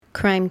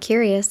Crime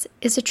Curious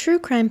is a true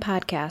crime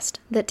podcast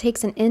that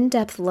takes an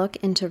in-depth look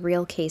into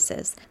real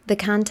cases. The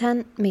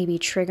content may be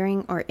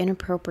triggering or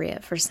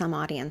inappropriate for some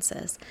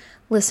audiences.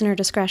 Listener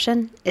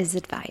discretion is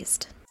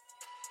advised.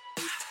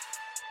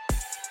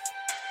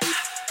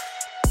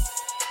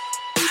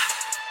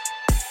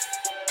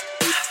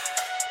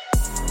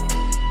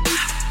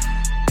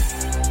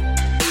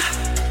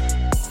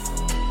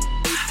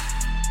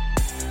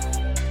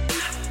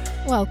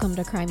 Welcome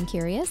to Crime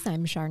Curious.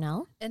 I'm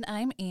Charnel. And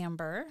I'm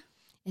Amber.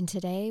 And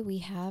today we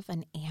have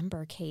an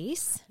Amber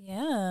case.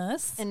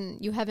 Yes.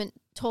 And you haven't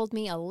told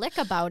me a lick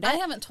about it. I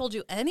haven't told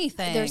you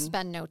anything. There's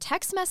been no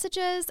text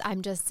messages.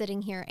 I'm just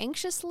sitting here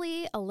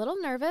anxiously, a little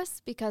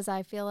nervous because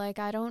I feel like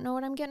I don't know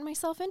what I'm getting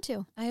myself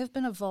into. I have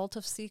been a vault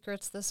of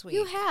secrets this week.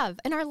 You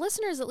have. And our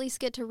listeners at least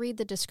get to read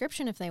the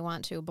description if they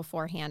want to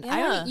beforehand.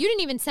 Yeah. You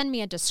didn't even send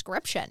me a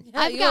description. Yeah,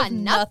 I've got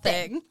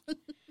nothing.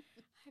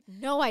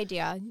 No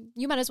idea.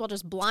 You might as well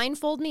just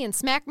blindfold me and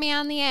smack me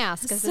on the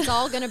ass because it's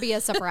all going to be a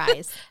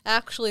surprise.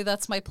 Actually,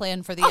 that's my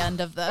plan for the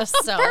end of this.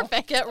 So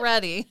perfect. Get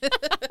ready.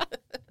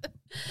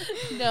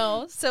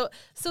 No. So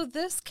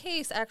this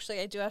case,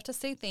 actually, I do have to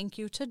say thank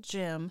you to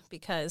Jim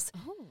because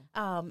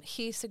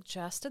he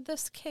suggested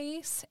this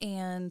case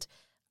and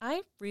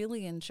I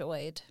really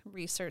enjoyed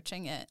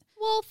researching it.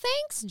 Well,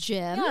 thanks,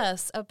 Jim.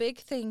 Yes, a big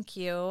thank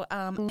you.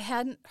 I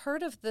hadn't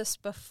heard of this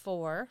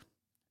before.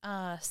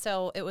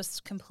 So it was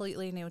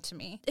completely new to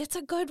me. It's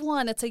a good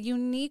one. It's a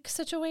unique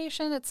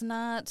situation. It's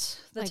not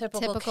the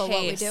typical case.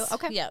 What we do.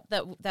 Okay. Yeah,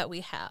 that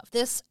we have.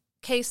 This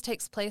case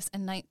takes place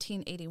in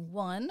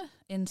 1981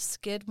 in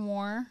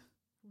Skidmore,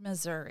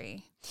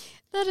 Missouri.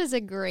 That is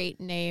a great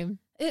name.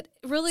 It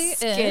really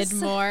is.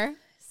 Skidmore.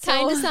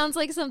 Kind of sounds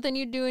like something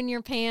you do in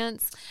your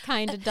pants.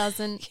 Kind of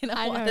doesn't. You know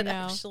I what? don't It know.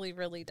 actually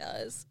really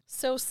does.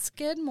 So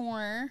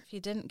Skidmore, if you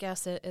didn't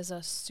guess it, is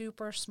a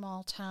super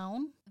small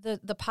town.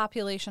 The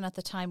population at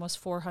the time was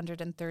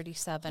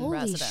 437 Holy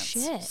residents.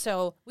 shit.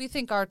 So we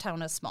think our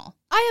town is small.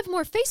 I have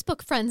more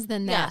Facebook friends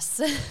than that.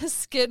 Yes.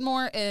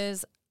 Skidmore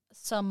is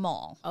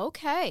small.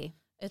 Okay.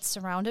 It's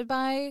surrounded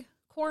by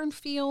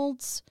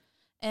cornfields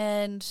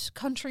and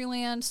country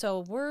land.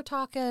 So we're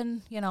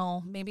talking,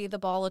 maybe the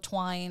ball of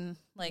twine,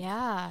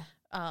 yeah.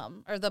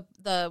 Or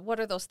the what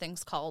are those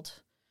things called?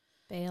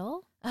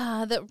 Bale?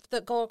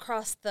 That go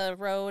across the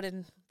road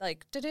and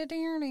like. Oh,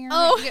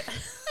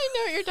 I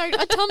know what you're talking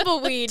about. A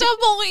tumbleweed.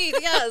 Tumbleweed,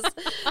 yes.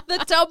 The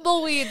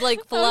tumbleweed,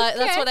 fly. Okay.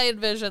 That's what I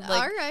envisioned,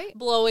 All right.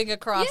 blowing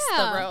across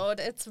Yeah. the road.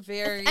 It's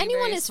very, If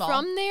anyone very is small.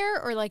 from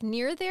there or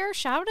near there,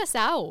 shout us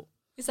out.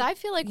 Because I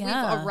feel like we've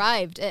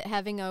arrived at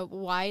having a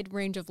wide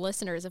range of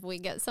listeners if we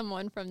get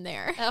someone from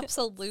there.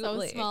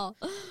 Absolutely. So small.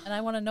 And I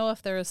want to know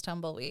if there is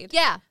tumbleweed.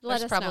 Yeah, let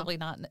There's us probably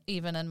not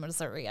even in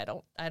Missouri. I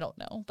don't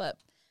know, but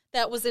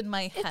that was in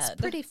my head. It's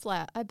pretty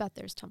flat. I bet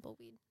there's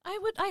tumbleweed.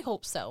 I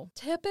hope so.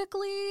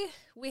 Typically,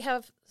 we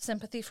have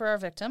sympathy for our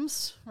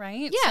victims,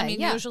 right? Yeah,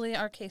 Usually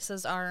our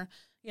cases are,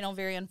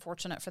 very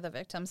unfortunate for the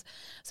victims.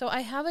 So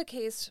I have a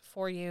case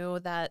for you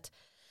that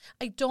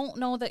I don't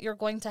know that you're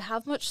going to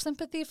have much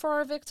sympathy for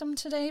our victim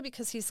today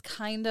because he's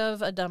kind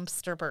of a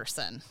dumpster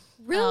person.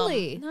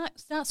 Really?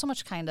 Not so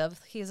much kind of.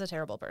 He's a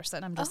terrible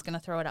person. I'm just going to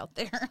throw it out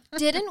there.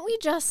 Didn't we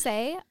just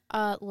say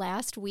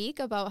last week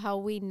about how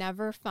we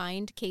never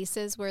find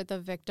cases where the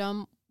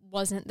victim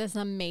wasn't this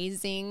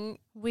amazing?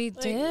 We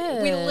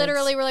did. We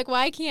literally were like,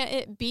 why can't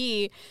it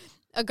be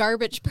a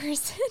garbage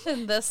person?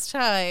 And this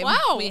time,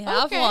 wow, we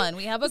have one.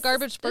 We have a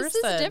garbage person.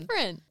 This is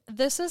different.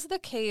 This is the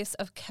case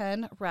of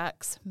Ken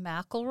Rex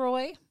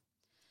McElroy.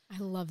 I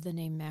love the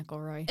name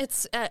McElroy.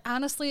 It's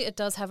honestly, it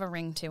does have a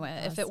ring to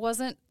it. If it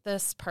wasn't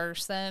this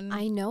person,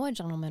 I know a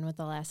gentleman with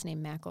the last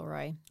name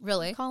McElroy.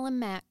 Really? Call him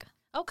Mac.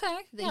 Okay.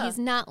 Yeah. He's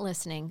not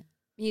listening.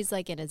 He's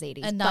in his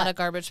 80s. And not a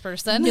garbage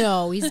person.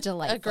 No, he's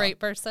delightful. A great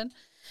person.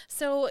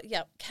 So,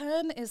 yeah,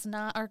 Ken is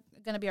not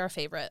going to be our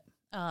favorite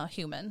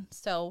human.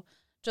 So,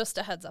 just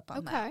a heads up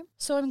on that.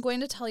 So, I'm going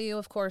to tell you,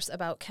 of course,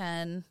 about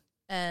Ken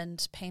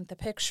and paint the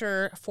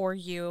picture for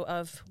you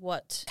of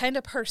what kind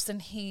of person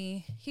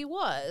he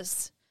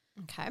was.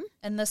 Okay.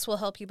 And this will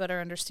help you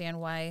better understand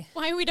why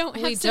we don't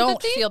have we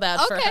sympathy? don't feel bad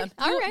for him.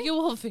 All right. You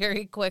will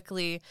very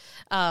quickly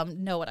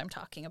know what I'm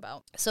talking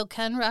about. So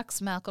Ken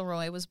Rex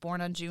McElroy was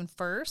born on June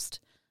 1st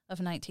of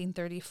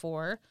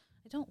 1934.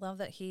 I don't love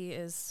that he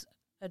is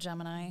a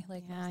Gemini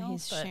myself.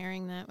 He's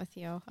sharing that with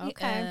you. He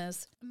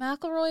is.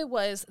 McElroy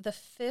was the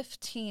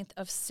 15th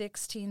of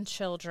 16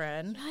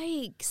 children.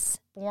 Yikes.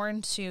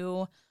 Born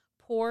to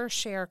poor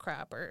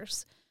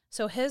sharecroppers.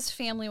 So his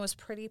family was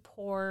pretty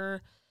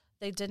poor.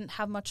 They didn't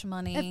have much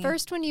money. At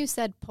first, when you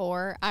said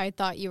poor, I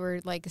thought you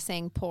were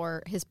saying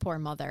poor, his poor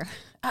mother.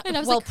 And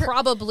I was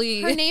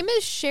probably. Her name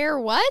is Cher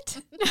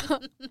what?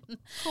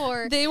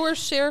 Poor. They were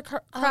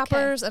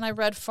sharecroppers, and I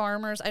read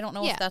farmers. I don't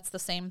know if that's the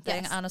same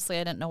thing. Yes. Honestly,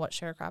 I didn't know what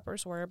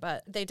sharecroppers were,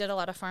 but they did a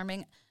lot of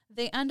farming.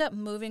 They end up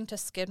moving to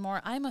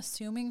Skidmore, I'm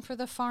assuming for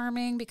the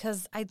farming,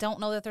 because I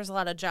don't know that there's a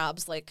lot of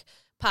jobs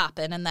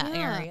popping in that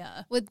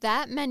area. With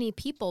that many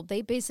people,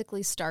 they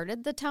basically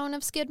started the town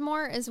of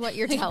Skidmore, is what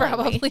you're They telling me.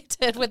 probably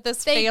did with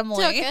this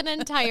family. They took an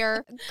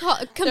entire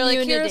community. They're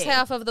like, here's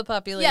half of the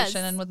population, Yes.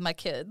 and with my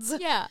kids.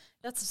 Yeah.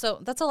 That's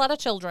a lot of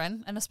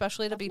children, and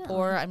especially to be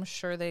poor, I'm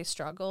sure they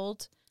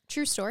struggled.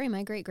 True story.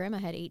 My great-grandma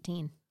had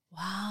 18.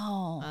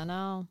 Wow. I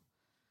know.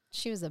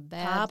 She was a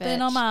bad Popping bitch.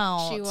 them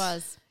out. She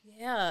was.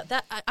 Yeah.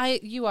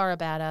 You are a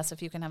badass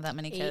if you can have that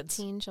many kids.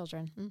 18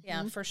 children. Mm-hmm.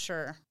 Yeah, for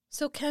sure.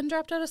 So Ken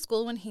dropped out of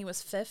school when he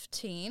was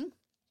 15.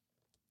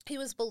 He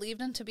was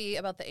believed in to be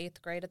about the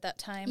 8th grade at that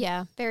time.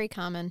 Yeah, very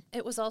common.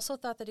 It was also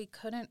thought that he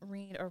couldn't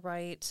read or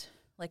write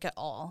like at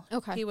all.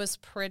 Okay. He was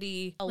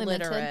pretty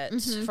Limited.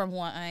 illiterate from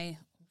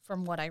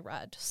what I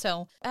read.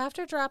 So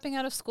after dropping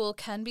out of school,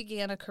 Ken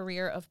began a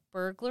career of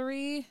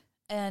burglary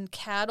and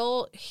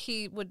cattle.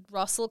 He would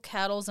rustle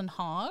cattle and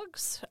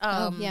hogs.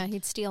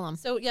 He'd steal them.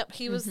 So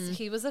he was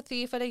a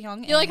thief at a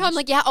young age. You're like, I'm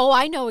like,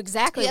 I know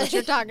exactly what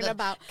you're talking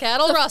about.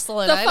 Cattle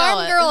rustling. The I farm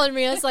know it. girl in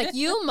me is like,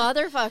 you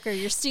motherfucker,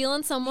 you're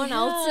stealing someone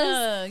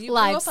else's you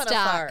livestock. grew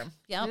up on a farm.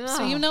 Yep. Yeah.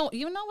 So you know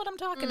what I'm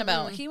talking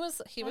about. He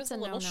was That's a a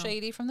little no-no.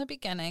 shady from the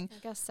beginning. I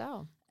guess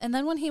so. And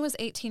then when he was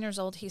 18 years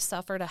old, he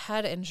suffered a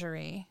head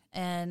injury,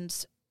 and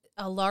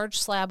a large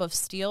slab of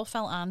steel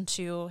fell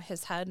onto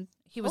his head.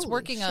 He was Holy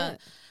working shit.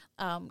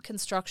 a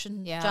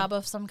construction job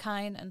of some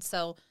kind, and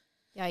so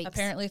Yikes.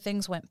 apparently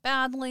things went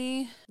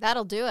badly.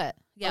 That'll do it.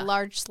 Yeah. A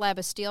large slab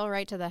of steel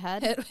right to the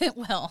head. It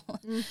will.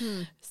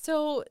 Mm-hmm.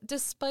 So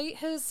despite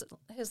his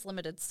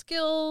limited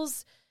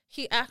skills,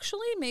 he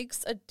actually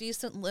makes a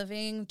decent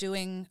living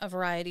doing a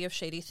variety of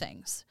shady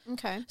things.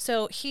 Okay.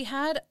 So he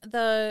had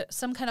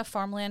some kind of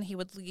farmland. He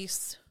would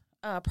lease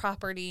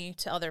property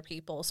to other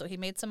people. So he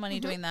made some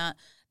money doing that.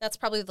 That's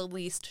probably the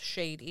least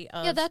shady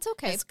of that's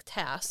okay. his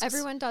tasks.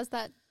 Everyone does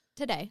that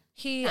today.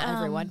 He Not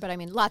everyone, but I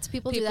mean, lots of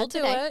people do that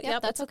today. it.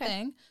 Yep, that's that's okay. a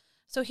thing.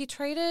 So he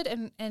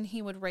traded and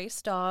he would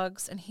race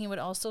dogs, and he would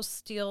also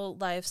steal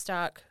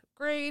livestock,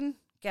 grain,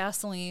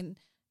 gasoline,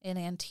 and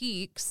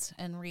antiques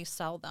and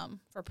resell them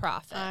for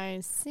profit. I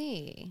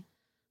see.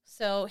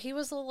 So he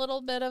was a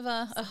little bit of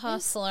a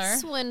hustler.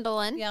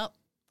 Swindling. Yep.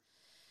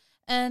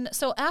 And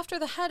so after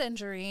the head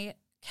injury,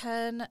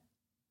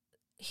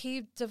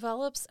 he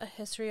develops a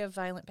history of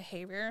violent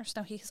behaviors.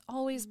 Now, he's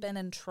always been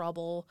in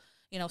trouble,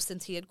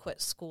 since he had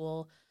quit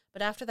school.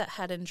 But after that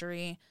head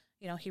injury,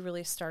 he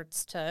really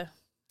starts to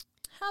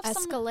have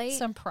Escalate.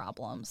 some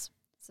problems.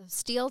 So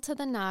steel to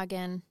the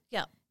noggin.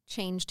 Yep.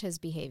 Changed his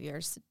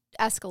behaviors.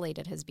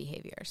 Escalated his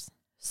behaviors.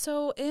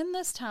 So in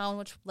this town,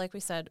 which, like we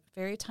said,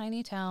 very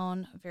tiny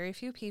town, very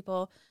few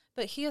people,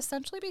 but he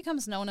essentially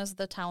becomes known as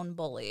the town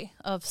bully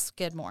of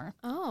Skidmore.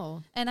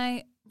 Oh. And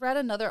I read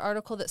another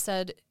article that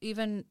said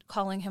even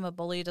calling him a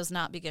bully does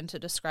not begin to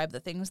describe the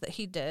things that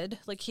he did.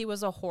 Like, he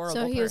was a horrible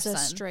person. So he was a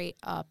straight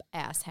up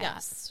asshat.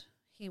 Yes,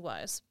 he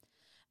was.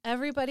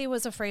 Everybody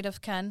was afraid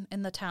of Ken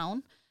in the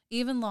town.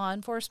 Even law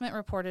enforcement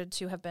reported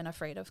to have been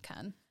afraid of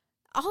Ken.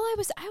 I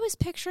was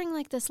picturing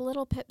like this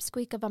little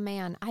pipsqueak of a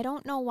man. I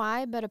don't know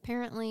why, but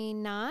apparently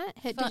not.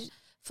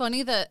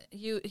 Funny that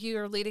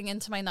you're leading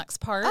into my next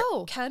part.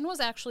 Oh. Ken was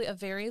actually a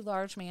very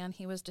large man.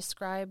 He was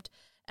described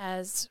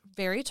as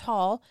very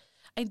tall.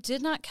 I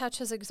did not catch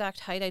his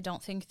exact height. I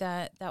don't think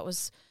that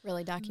was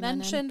really documented.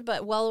 Mentioned,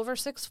 but well over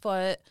 6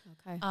 foot.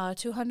 Okay.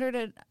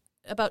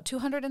 About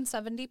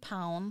 270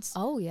 pounds.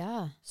 Oh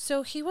yeah.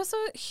 So he's a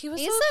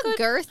good,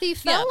 girthy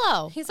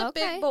fellow. Yeah, he's a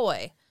big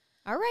boy.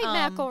 All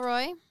right,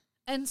 McElroy.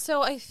 And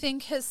so I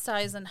think his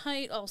size and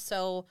height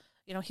also,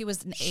 he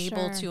was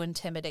able to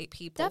intimidate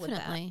people.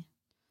 Definitely. With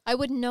that. I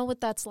wouldn't know what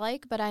that's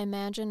like, but I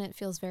imagine it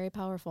feels very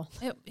powerful.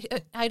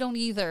 I don't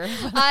either.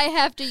 I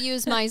have to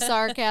use my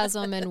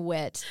sarcasm and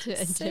wit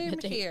to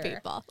intimidate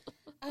people.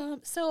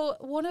 So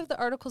one of the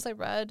articles I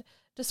read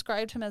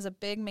described him as a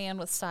big man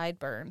with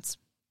sideburns.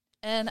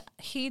 And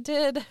he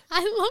did.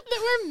 I love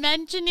that we're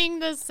mentioning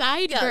the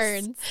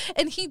sideburns. Yes.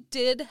 And he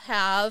did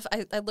have,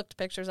 I looked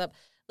pictures up,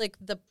 like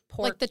the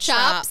pork like the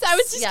chops. I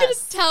was just going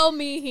to tell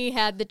me he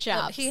had the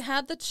chops. He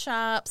had the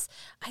chops.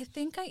 I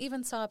think I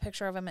even saw a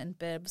picture of him in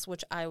bibs,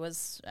 which that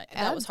was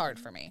hard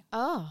for me.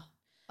 Oh.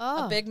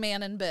 A big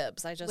man in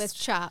bibs. With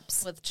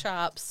chops. With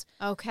chops.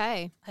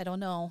 Okay. I don't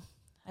know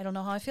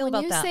how I feel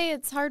about that. When you say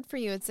it's hard for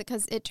you, it's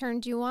because it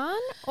turned you on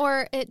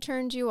or it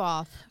turned you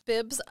off?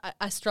 Bibs,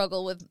 I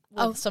struggle with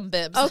some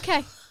bibs.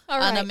 Okay. All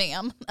right. On a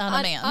man.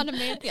 On a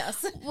man.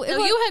 Yes. No,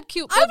 you had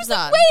cute bibs I was like,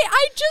 on. wait,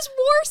 I just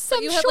wore some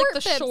but you had short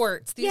like the bibs.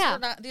 shorts.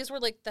 These were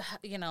like the,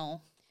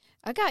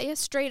 I got you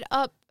straight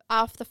up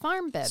off the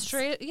farm bibs.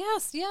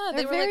 Yes, yeah.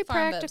 They're they were very like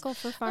farm practical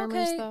bibs. for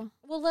farmers, okay, though.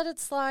 We'll let it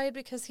slide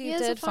because he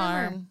is did a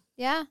farmer. farm.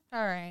 Yeah.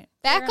 All right.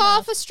 Back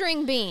off a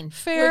string bean.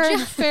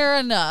 Fair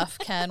enough,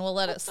 Ken. We'll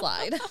let it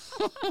slide.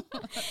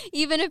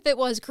 Even if it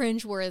was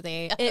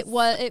cringeworthy, yes.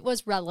 it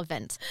was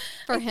relevant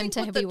for him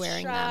to be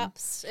wearing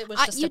chops, them. It was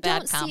just a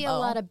bad combo. You don't see a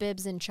lot of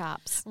bibs and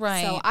chops.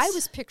 Right. So I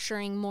was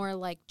picturing more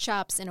like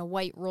chops in a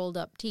white rolled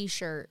up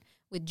T-shirt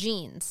with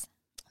jeans.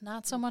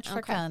 Not so much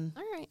for Ken.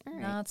 All right.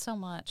 Not so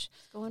much.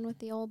 Going with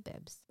the old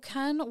bibs.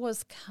 Ken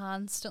was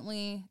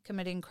constantly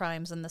committing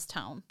crimes in this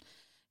town.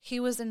 He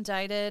was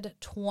indicted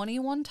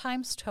 21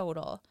 times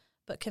total,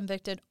 but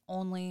convicted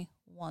only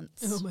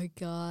once. Oh my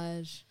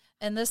gosh.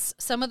 And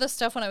some of the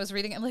stuff when I was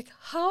reading, I'm like,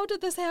 how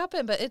did this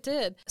happen? But it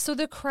did. So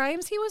the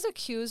crimes he was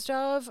accused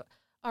of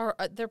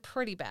they're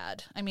pretty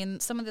bad. I mean,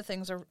 some of the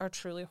things are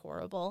truly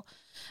horrible.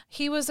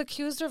 He was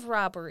accused of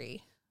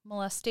robbery,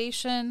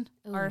 molestation,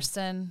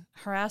 arson,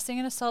 harassing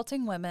and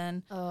assaulting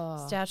women,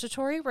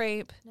 statutory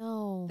rape,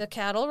 the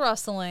cattle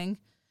rustling.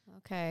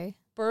 Okay.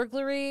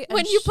 Burglary.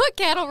 When you put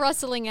cattle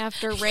rustling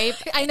after rape,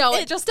 I know,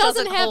 it just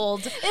doesn't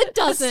hold. It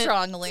doesn't.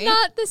 Strongly. It's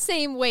not the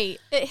same weight.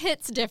 It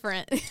hits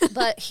different.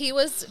 But he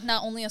was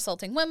not only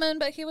assaulting women,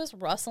 but he was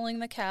rustling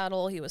the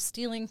cattle. He was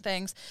stealing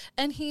things.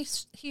 And he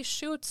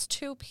shoots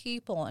 2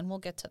 people, and we'll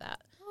get to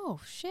that. Oh,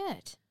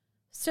 shit.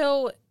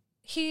 So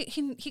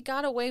he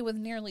got away with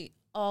nearly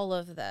all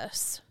of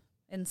this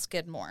in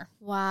Skidmore.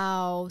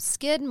 Wow.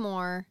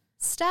 Skidmore.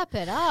 Step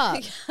it up.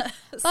 Yes.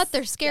 But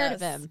they're scared of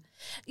him.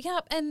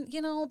 Yep. And,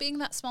 being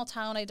that small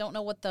town, I don't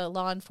know what the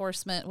law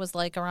enforcement was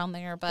like around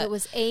there, but it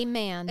was a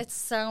man. It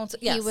sounds,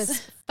 yes. He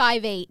was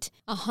 5'8",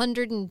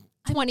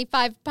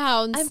 125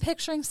 pounds. I'm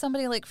picturing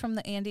somebody like from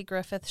the Andy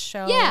Griffith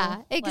show.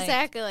 Yeah,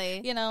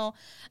 exactly. Like,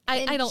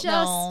 I don't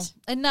know.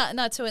 And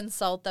not to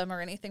insult them or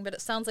anything, but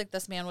it sounds like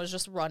this man was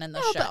just running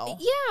the show.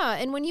 But, yeah.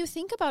 And when you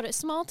think about it,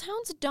 small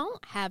towns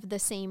don't have the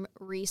same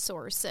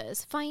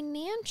resources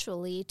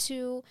financially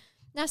to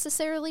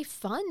necessarily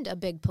fund a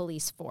big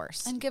police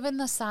force. And given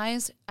the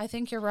size, I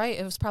think you're right.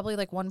 It was probably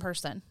like one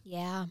person.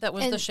 Yeah. That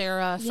was the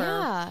sheriff or.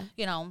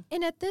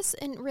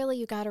 And really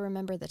you got to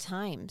remember the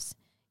times.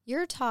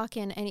 You're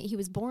talking, and he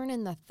was born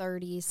in the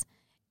 30s,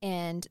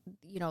 and,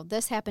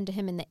 this happened to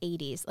him in the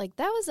 80s. Like,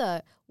 that was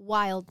a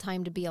wild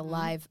time to be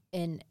alive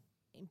and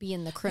be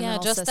in the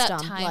criminal system. Yeah, just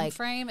that time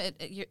frame,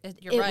 you're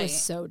right. It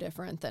was so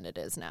different than it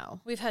is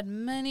now. We've had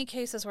many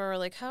cases where we're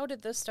like, how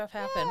did this stuff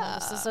happen? Yeah. Well,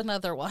 this is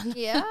another one.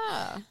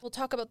 Yeah. We'll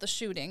talk about the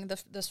shooting,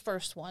 this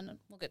first one.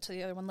 We'll get to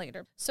the other one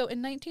later. So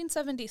in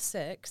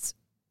 1976,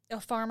 a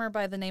farmer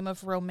by the name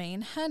of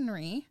Romaine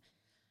Henry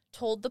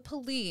told the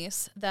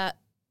police that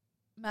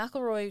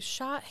McElroy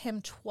shot him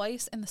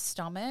twice in the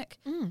stomach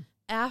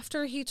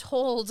after he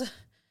told,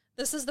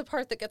 this is the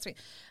part that gets me,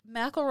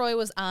 McElroy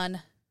was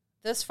on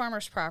this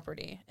farmer's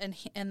property,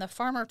 and the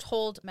farmer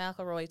told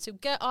McElroy to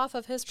get off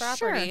of his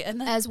property. Sure, and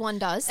then, as one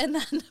does. And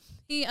then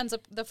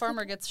the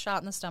farmer gets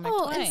shot in the stomach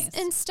twice.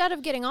 Instead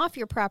of getting off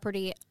your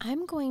property,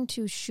 I'm going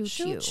to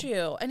shoot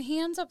you. And he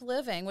ends up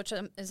living, which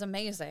is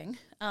amazing.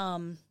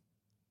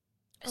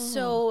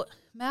 So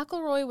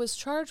McElroy was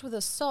charged with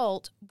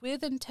assault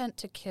with intent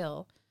to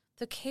kill.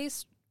 The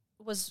case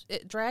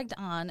it dragged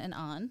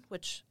on,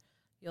 which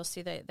you'll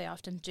see they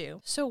often do.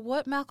 So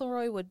what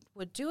McElroy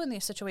would do in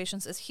these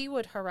situations is he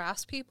would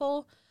harass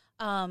people.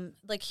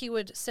 Like he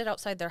would sit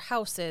outside their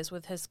houses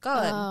with his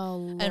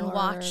gun and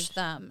watch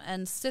them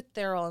and sit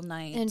there all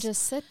night. And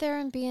just sit there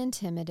and be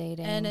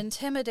intimidating. And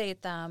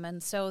intimidate them.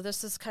 And so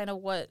this is kind of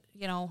what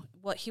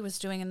he was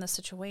doing in this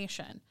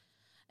situation.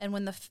 And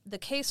when the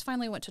case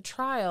finally went to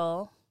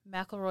trial,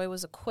 McElroy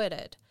was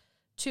acquitted.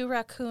 2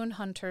 raccoon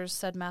hunters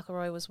said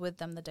McElroy was with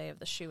them the day of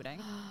the shooting.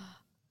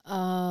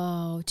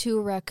 2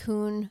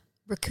 raccoon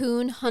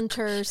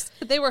hunters.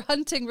 They were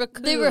hunting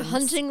raccoons. They were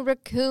hunting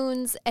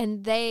raccoons,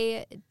 and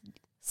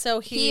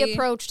he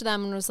approached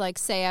them and was like,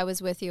 say I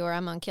was with you or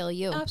I'm going to kill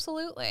you.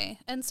 Absolutely.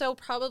 And so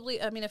probably,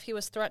 if he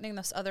was threatening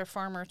this other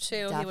farmer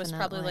too, Definitely. He was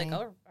probably like,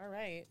 oh, all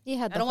right. He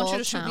had I don't want you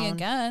to shoot me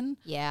again.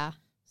 Yeah.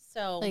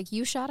 So, like,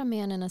 you shot a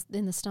man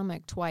in the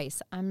stomach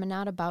twice. I'm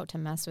not about to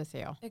mess with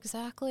you.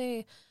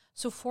 Exactly.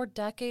 So for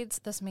decades,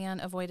 this man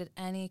avoided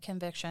any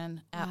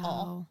conviction at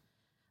all.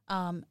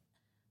 And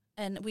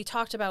we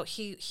talked about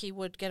he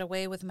would get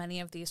away with many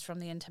of these from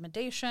the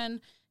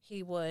intimidation.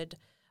 He would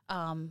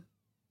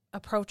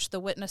approach the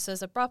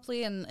witnesses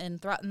abruptly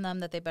and threaten them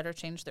that they better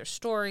change their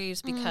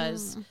stories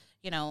because,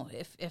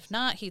 if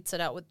not, he'd sit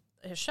out with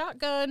his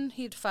shotgun.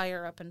 He'd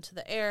fire up into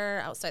the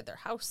air outside their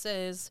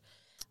houses.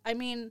 I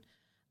mean,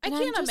 I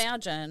can't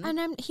imagine.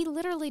 And he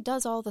literally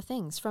does all the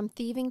things from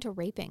thieving to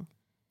raping.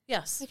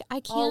 Yes. Like,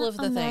 I can't all of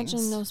the imagine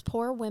things. Those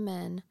poor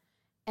women.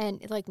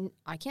 And, like,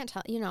 I can't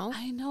tell,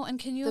 I know. And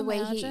can you the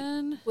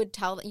imagine? Way he would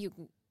tell that you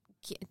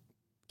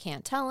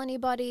can't tell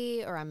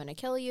anybody or I'm going to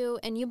kill you.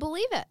 And you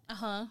believe it.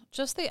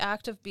 Just the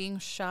act of being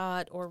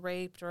shot or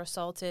raped or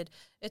assaulted,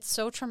 it's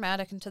so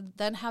traumatic. And to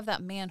then have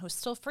that man who's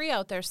still free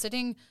out there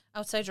sitting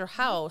outside your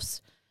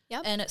house.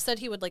 Yep. And it said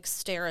he would, like,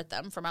 stare at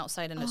them from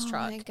outside in his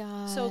truck. Oh, my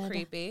God. So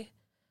creepy.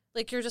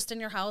 Like, you're just in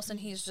your house and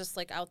he's just,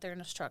 like, out there in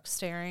his truck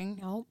staring.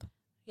 Nope.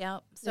 Yeah,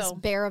 this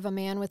bear of a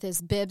man with his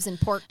bibs and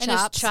pork chops. And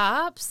his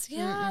chops.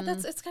 Yeah,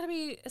 it's gonna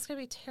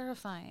be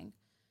terrifying.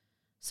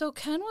 So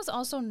Ken was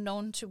also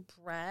known to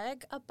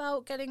brag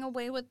about getting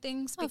away with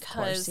things because of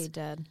course he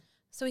did.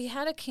 So he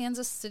had a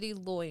Kansas City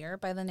lawyer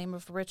by the name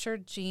of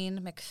Richard Gene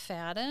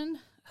McFadden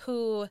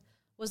who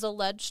was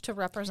alleged to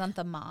represent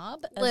the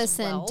mob.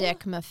 Listen, Dick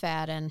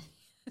McFadden.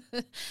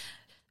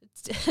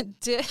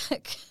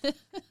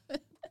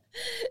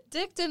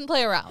 Dick didn't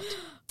play around.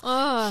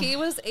 He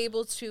was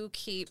able to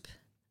keep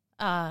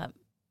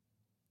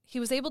he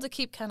was able to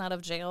keep Ken out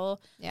of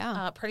jail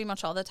pretty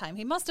much all the time.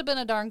 He must have been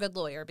a darn good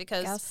lawyer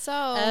because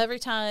every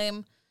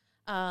time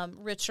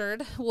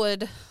Richard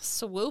would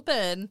swoop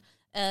in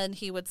and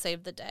he would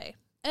save the day.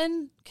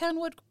 And Ken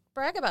would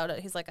brag about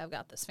it. He's like, I've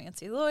got this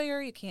fancy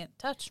lawyer. You can't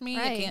touch me.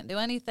 Right. You can't do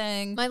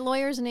anything. My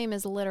lawyer's name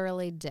is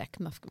literally Dick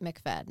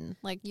McFadden.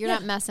 Like, you're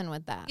not messing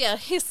with that. Yeah,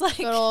 he's like,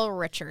 good old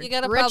Richard. You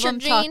got a problem,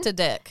 talk to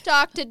Dick.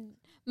 Talk to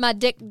my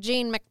Dick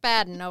Gene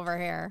McFadden over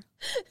here.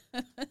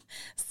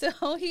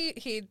 So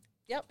he'd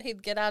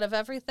get out of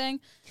everything.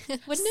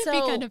 Wouldn't it be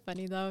kind of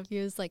funny, though, if he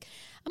was like,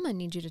 I'm going to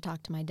need you to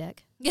talk to my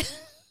Dick.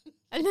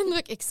 And then,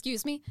 like,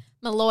 excuse me,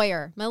 my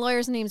lawyer. My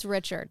lawyer's name's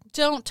Richard.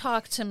 Don't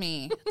talk to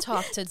me.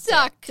 Talk to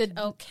Dick.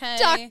 Okay.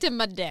 Talk to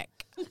my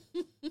Dick.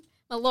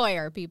 My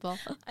lawyer, people.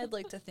 I'd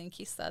like to think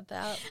he said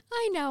that.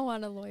 I now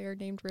want a lawyer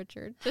named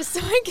Richard, just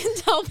so I can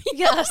tell people.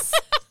 Yes.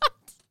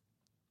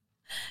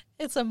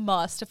 It's a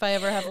must if I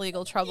ever have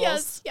legal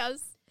troubles.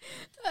 Yes.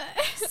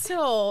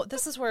 So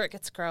this is where it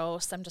gets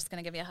gross. I'm just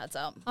going to give you a heads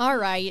up. All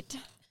right.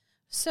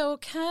 So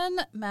Ken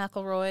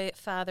McElroy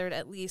fathered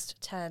at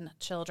least 10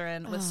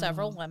 children with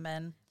several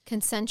women.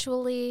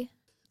 Consensually?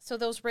 So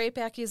those rape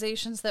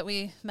accusations that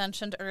we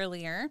mentioned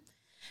earlier,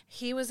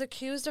 he was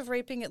accused of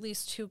raping at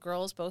least 2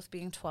 girls, both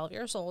being 12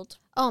 years old.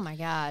 Oh, my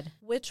God.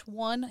 Which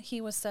one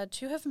he was said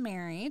to have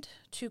married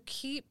to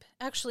keep...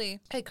 Actually,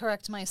 I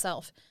correct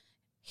myself.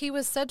 He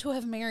was said to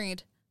have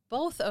married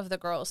both of the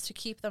girls to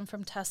keep them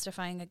from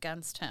testifying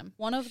against him.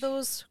 One of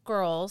those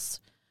girls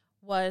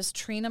was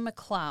Trina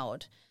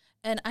McLeod.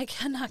 And I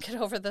cannot get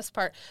over this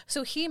part.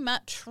 So he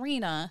met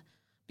Trina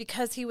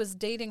because he was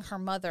dating her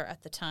mother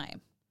at the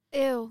time.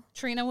 Ew.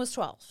 Trina was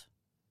 12.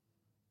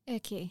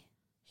 Icky.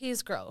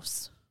 He's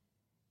gross.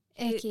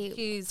 Icky.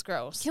 He's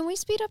gross. Can we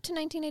speed up to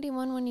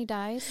 1981 when he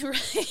dies?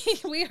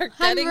 Right. We are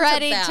getting I'm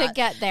ready to that. to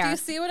get there. Do you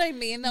see what I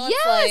mean? Though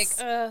Yes. It's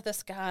like,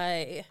 this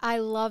guy. I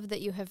love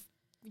that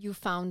you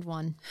found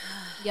one.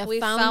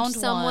 We found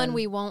someone one.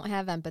 we won't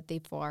have empathy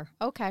for.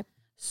 Okay.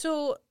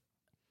 So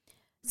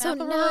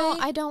now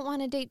I don't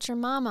want to date your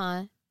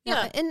mama.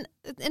 Yeah. And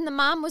the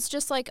mom was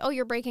just like, oh,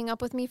 you're breaking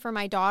up with me for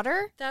my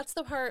daughter? That's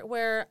the part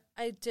where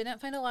I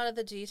didn't find a lot of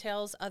the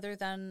details other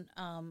than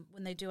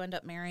when they do end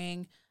up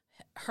marrying,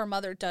 her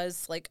mother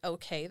does, like,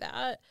 okay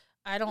that.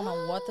 I don't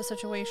know what the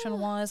situation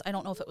was. I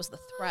don't know if it was the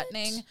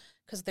threatening,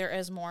 because there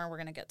is more. We're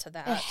going to get to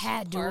that. It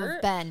had to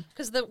have been.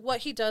 Because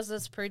what he does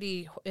is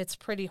pretty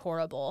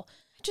horrible.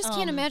 I just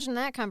can't imagine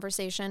that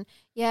conversation.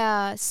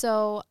 Yeah,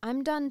 so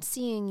I'm done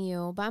seeing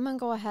you, but I'm going to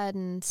go ahead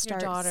and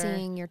start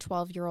seeing your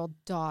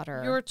 12-year-old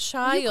daughter. Your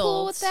child. You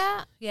cool with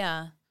that?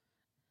 Yeah.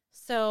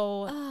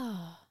 So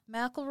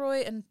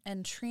McElroy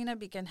and Trina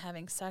began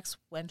having sex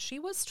when she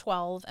was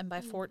 12, and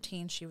by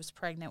 14, she was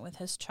pregnant with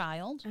his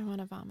child. I want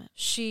to vomit.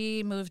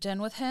 She moved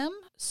in with him.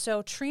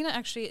 So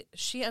Trina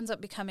she ends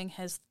up becoming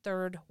his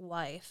third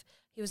wife.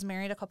 He was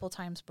married a couple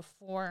times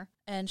before,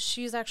 and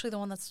she's actually the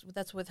one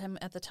that's with him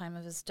at the time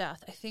of his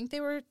death. I think they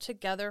were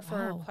together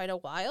for quite a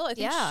while. I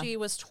think she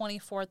was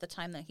 24 at the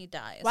time that he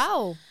dies.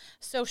 Wow.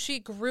 So she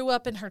grew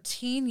up in her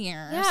teen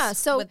years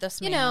with this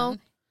man. You know,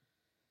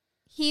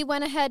 he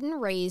went ahead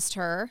and raised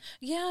her.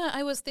 Yeah,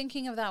 I was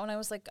thinking of that when I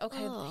was like,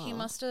 okay, he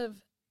must have,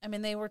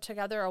 they were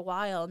together a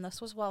while, and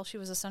this was while she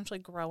was essentially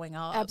growing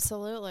up.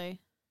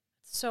 Absolutely.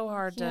 So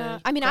hard to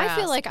I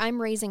feel like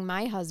I'm raising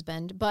my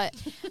husband, but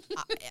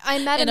I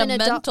met him in a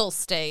mental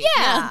state.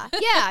 Yeah,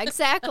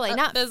 exactly.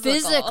 Not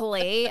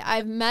physically.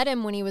 I've met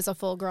him when he was a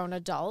full-grown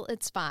adult.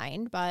 It's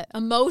fine, but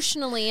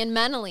emotionally and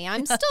mentally,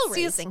 I'm still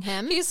raising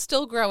him. He's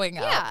still growing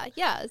up. Yeah,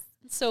 yes.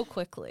 So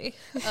quickly.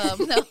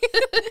 No.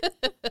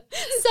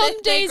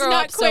 Some days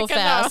not quick so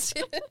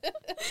fast.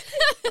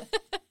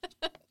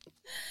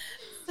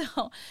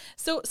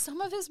 So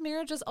some of his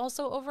marriages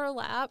also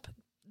overlap,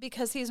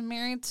 because he's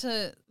married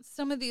to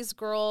some of these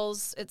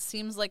girls, it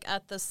seems like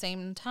at the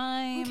same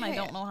time. Okay. I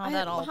don't know how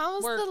that all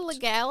how's worked. The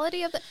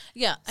legality of the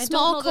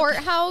small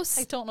courthouse?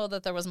 I don't know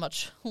that there was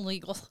much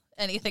legal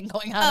anything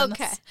going on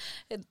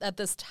at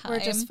this time. We're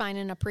just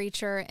finding a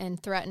preacher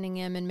and threatening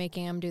him and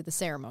making him do the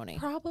ceremony.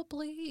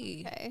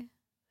 Probably. Okay.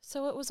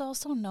 So it was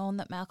also known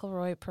that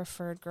McElroy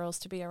preferred girls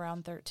to be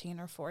around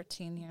 13 or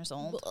 14 years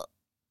old.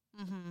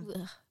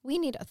 Mm-hmm. We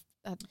need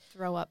a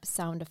throw-up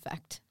sound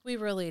effect. We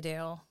really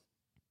do.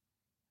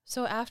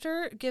 So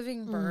after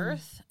giving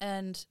birth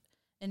and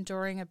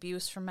enduring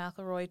abuse from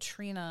McElroy,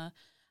 Trina,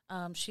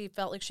 she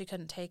felt like she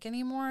couldn't take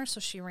anymore, so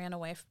she ran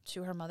away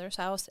to her mother's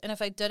house. And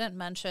if I didn't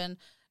mention,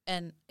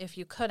 and if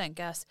you couldn't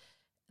guess,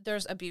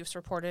 there's abuse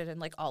reported in,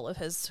 like, all of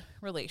his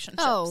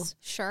relationships. Oh,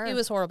 sure. He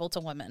was horrible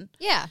to women.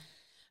 Yeah.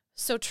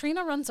 So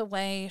Trina runs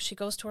away. She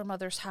goes to her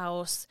mother's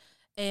house,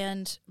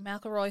 and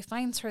McElroy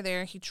finds her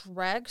there. He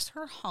drags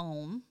her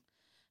home.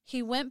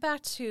 He went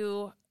back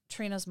to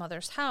Trina's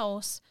mother's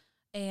house,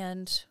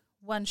 and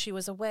when she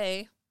was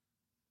away,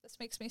 this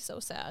makes me so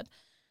sad,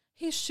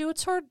 he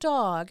shoots her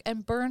dog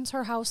and burns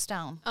her house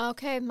down.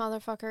 Okay,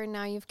 motherfucker,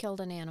 now you've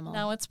killed an animal.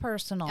 Now it's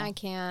personal. I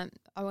can't.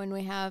 When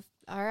we have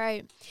All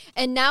right.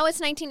 And now it's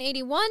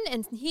 1981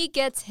 and he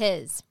gets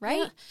his,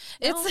 right?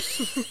 Yeah.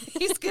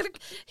 He's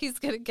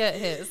gonna get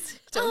his.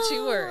 Don't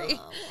you worry.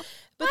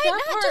 But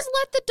why not just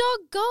let the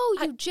dog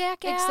go, you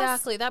jackass?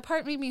 Exactly. That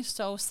part made me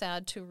so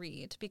sad to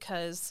read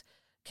because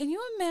can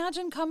you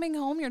imagine coming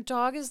home, your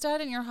dog is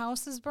dead and your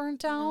house is burnt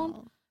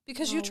down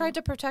because you tried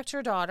to protect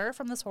your daughter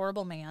from this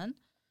horrible man?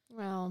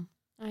 Well,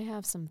 I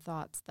have some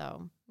thoughts,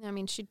 though. I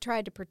mean, she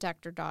tried to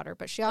protect her daughter,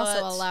 but she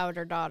also allowed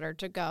her daughter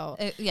to go.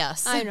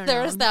 Yes. I don't know.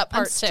 There is that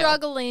part, too.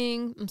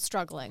 I'm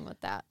struggling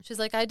with that. She's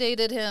like, I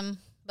dated him,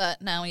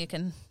 but now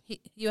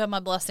you have my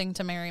blessing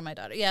to marry my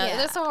daughter.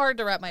 Yeah. It's so hard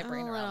to wrap my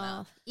brain around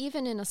that.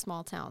 Even in a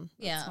small town,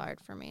 it's hard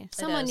for me.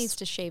 Someone needs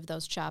to shave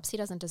those chops. He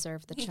doesn't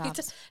deserve the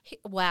chops. He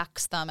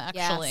wax them,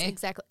 actually. Yes,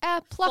 exactly.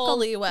 Pluck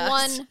them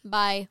one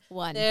by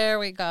one. There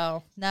we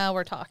go. Now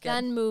we're talking.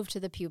 Then move to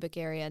the pubic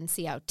area and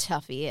see how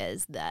tough he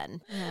is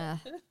then.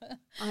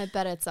 I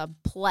bet it's a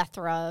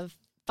plethora of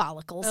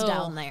follicles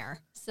down there.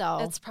 So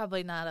it's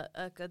probably not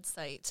a good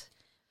sight.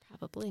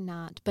 Probably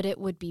not, but it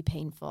would be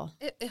painful.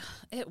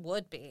 It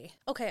would be.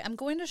 Okay, I'm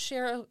going to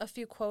share a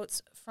few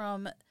quotes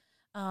from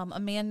a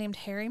man named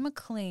Harry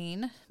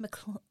McLean.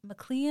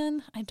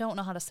 McLean, I don't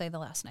know how to say the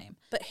last name.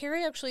 But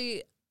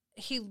Harry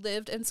he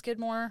lived in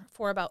Skidmore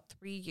for about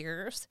 3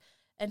 years,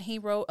 and he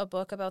wrote a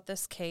book about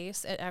this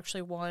case. It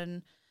actually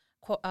won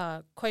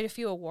quite a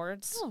few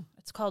awards. Oh.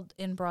 It's called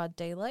In Broad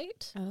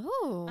Daylight.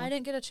 Oh. I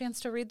didn't get a chance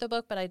to read the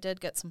book, but I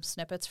did get some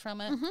snippets from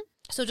it. Mm-hmm.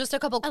 So just a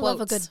couple quotes. I love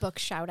a good book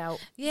shout out.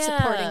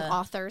 Supporting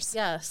authors.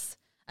 Yes.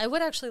 I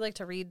would actually like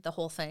to read the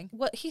whole thing.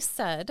 What he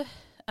said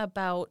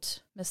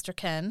about Mr.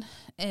 Ken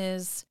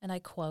is, and I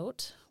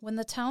quote, "When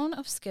the town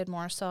of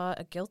Skidmore saw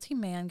a guilty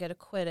man get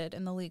acquitted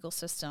in the legal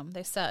system,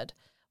 they said,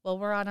 well,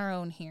 we're on our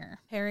own here."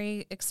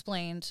 Harry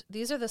explained,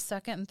 "These are the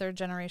second and third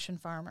generation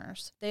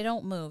farmers. They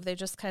don't move. They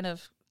just kind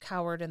of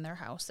cowered in their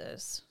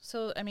houses."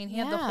 So, I mean, he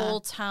had the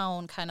whole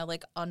town kind of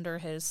like under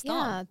his thumb.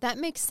 Yeah, that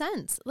makes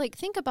sense. Like,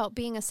 think about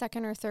being a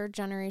second or third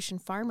generation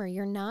farmer.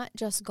 You're not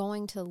just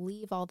going to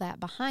leave all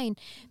that behind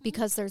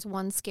because there's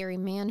one scary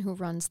man who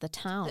runs the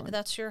town.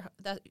 That's your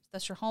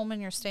home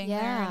and you're staying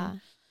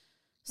there.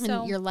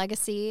 And your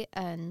legacy.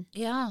 And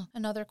yeah,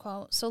 another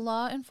quote. So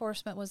law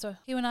enforcement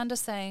he went on to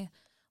say,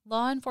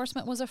 "Law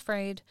enforcement was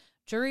afraid.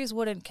 Juries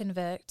wouldn't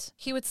convict.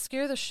 He would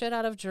scare the shit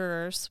out of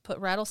jurors, put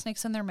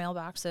rattlesnakes in their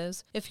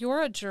mailboxes. If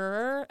you're a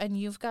juror and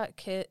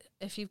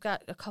if you've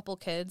got a couple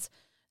kids,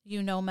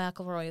 you know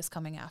McElroy is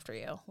coming after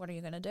you. What are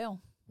you going to do?"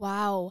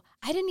 Wow.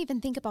 I didn't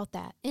even think about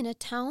that. In a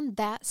town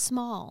that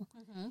small,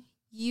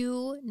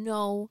 you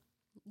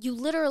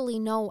literally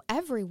know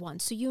everyone.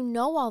 So you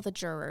know all the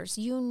jurors.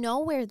 You know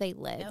where they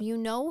live. Yep. You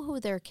know who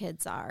their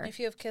kids are. If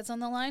you have kids on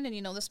the line and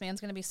you know this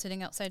man's going to be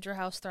sitting outside your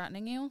house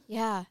threatening you.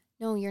 Yeah.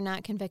 No, you're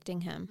not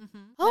convicting him.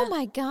 Mm-hmm. Oh,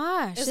 my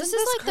gosh. This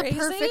is like crazy?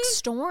 The perfect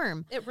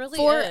storm. It really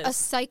for is. A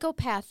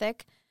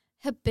psychopathic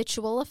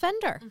habitual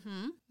offender.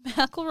 Mm-hmm.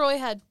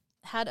 McElroy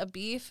had a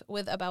beef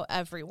with about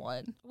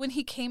everyone. When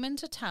he came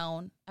into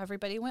town,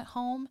 everybody went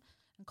home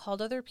and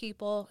called other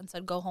people and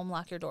said, "Go home,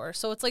 lock your door."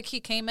 So it's like he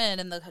came in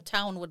and the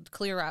town would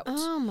clear out.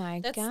 Oh, my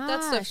gosh.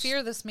 That's the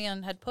fear this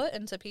man had put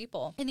into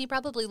people. And he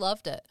probably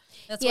loved it.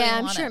 That's what he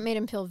I'm sure it made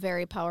him feel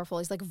very powerful.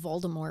 He's like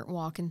Voldemort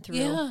walking through.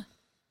 Yeah.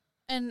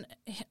 And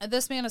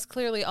this man is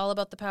clearly all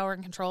about the power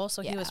and control,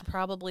 so he was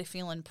probably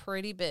feeling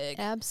pretty big.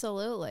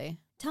 Absolutely.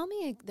 Tell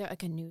me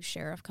like a new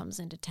sheriff comes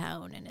into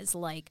town and is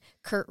like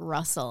Kurt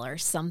Russell or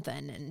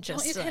something and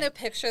just Don't you kind of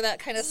picture that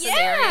kind of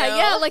scenario?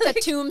 Yeah, like a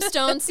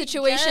Tombstone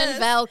situation. Yes.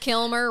 Val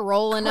Kilmer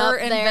rolling Kurt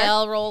up and there.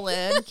 Val roll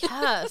in.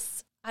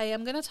 Yes. I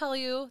am going to tell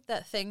you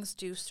that things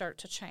do start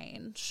to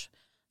change.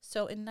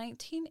 So in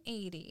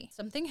 1980,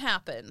 something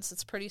happens.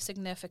 It's pretty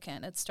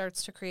significant. It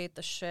starts to create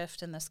the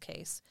shift in this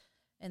case.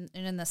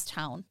 In this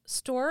town.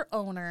 Store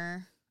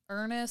owner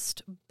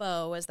Ernest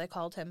Bow, as they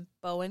called him,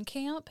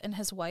 Bowenkamp, and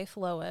his wife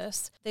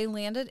Lois, they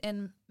landed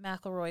in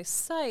McElroy's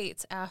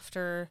sights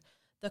after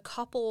the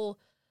couple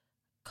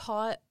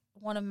caught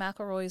one of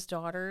McElroy's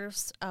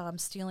daughters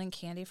stealing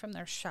candy from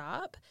their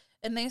shop,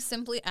 and they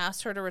simply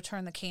asked her to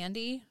return the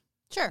candy,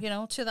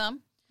 to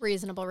them.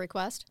 Reasonable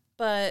request.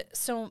 But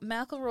so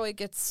McElroy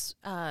gets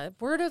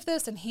word of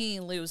this, and he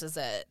loses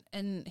it,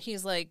 and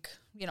he's like,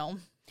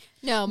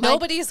 no,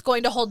 nobody's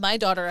going to hold my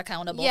daughter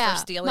accountable for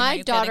stealing.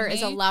 My daughter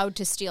is allowed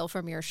to steal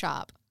from your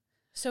shop.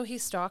 So he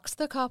stalks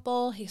the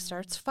couple. He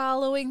starts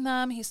following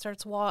them. He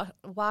starts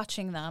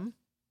watching them.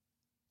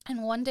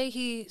 And one day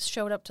he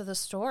showed up to the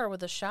store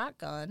with a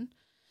shotgun.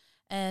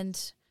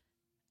 And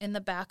in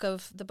the back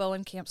of the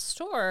Bowenkamp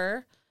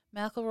store,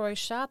 McElroy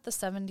shot the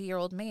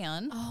 70-year-old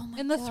man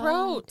in the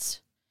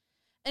throat.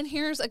 And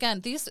here's,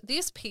 again,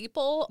 these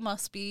people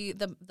must be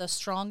the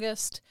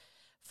strongest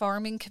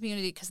farming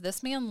community because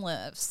this man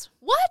lives.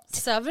 What?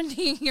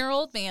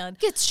 70-year-old man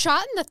gets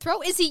shot in the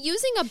throat. Is he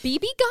using a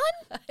BB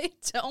gun? I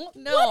don't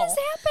know. What is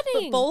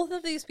happening? But both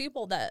of these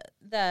people that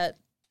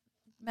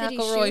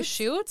McElroy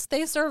shoots,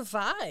 they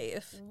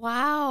survive.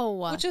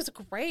 Wow. Which is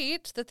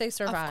great that they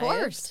survived. Of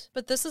course.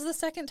 But this is the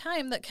second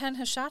time that Ken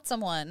has shot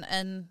someone.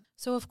 And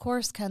So, of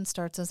course, Ken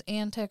starts his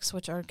antics,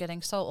 which are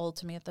getting so old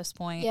to me at this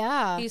point.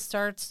 Yeah. He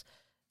starts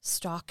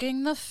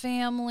stalking the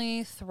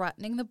family,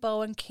 threatening the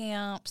Bowen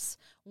camps,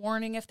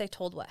 warning if they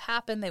told what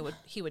happened,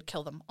 he would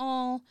kill them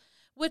all,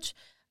 which,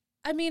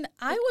 I mean,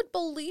 I would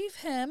believe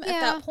him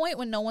at that point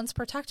when no one's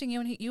protecting you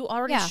and you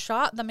already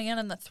shot the man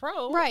in the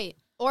throat. Right.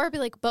 Or be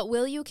like, but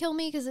will you kill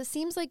me? Because it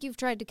seems like you've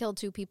tried to kill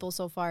 2 people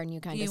so far and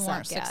you kind of suck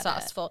weren't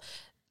successful.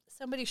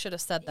 Somebody should have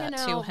said that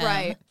to him.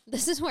 Right.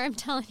 This is where I'm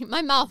telling you,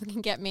 my mouth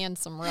can get me in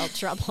some real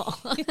trouble.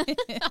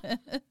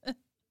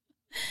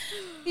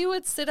 He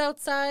would sit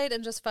outside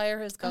and just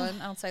fire his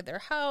gun outside their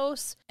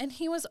house. And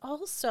he was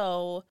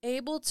also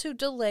able to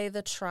delay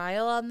the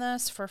trial on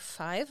this for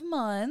 5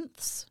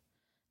 months.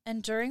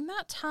 And during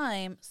that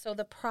time, so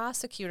the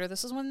prosecutor,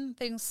 this is when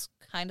things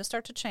kind of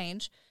start to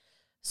change.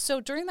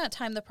 So during that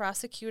time, the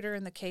prosecutor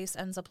in the case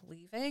ends up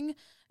leaving.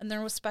 And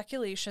there was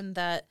speculation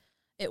that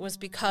it was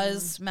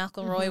because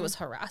McElroy was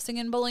harassing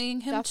and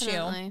bullying him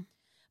too.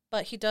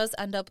 But he does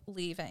end up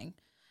leaving.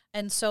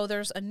 And so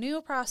there's a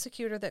new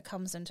prosecutor that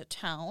comes into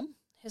town.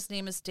 His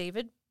name is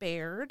David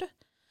Baird,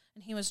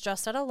 and he was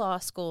just out of law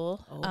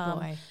school. Oh,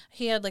 boy.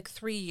 He had like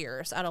 3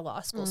 years out of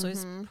law school, so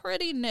he's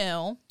pretty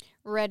new.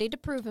 Ready to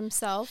prove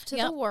himself to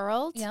the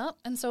world. Yep.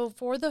 And so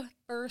for the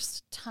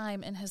first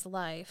time in his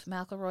life,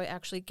 McElroy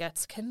actually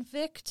gets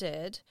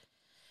convicted.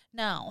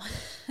 Now,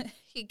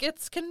 he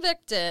gets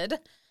convicted,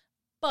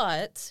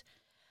 but...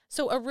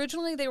 So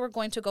originally they were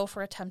going to go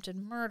for attempted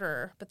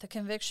murder, but the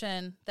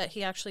conviction that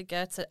he actually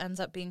gets, it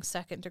ends up being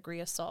second-degree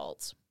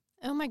assault.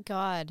 Oh, my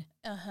God.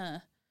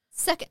 Uh-huh.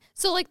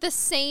 So like the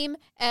same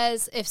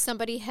as if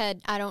somebody had,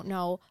 I don't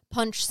know,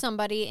 punched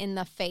somebody in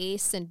the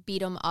face and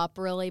beat them up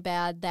really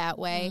bad that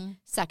way,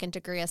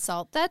 second-degree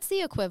assault. That's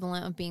the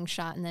equivalent of being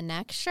shot in the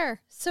neck.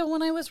 Sure. So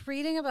when I was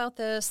reading about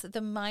this, the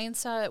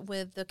mindset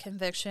with the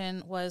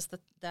conviction was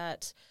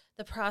that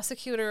the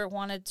prosecutor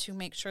wanted to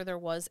make sure there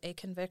was a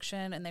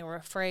conviction, and they were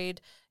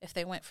afraid if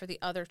they went for the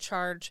other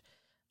charge,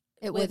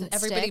 with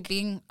everybody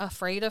being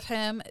afraid of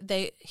him,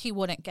 he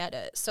wouldn't get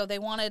it. So they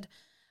wanted,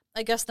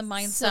 I guess the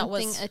mindset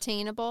was... Something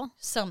attainable?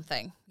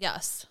 Something,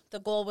 yes. The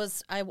goal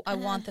was, I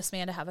want this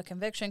man to have a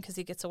conviction because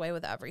he gets away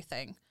with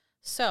everything.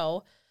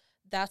 So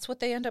that's what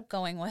they end up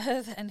going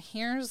with, and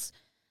here's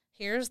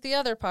the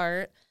other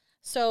part.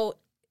 So...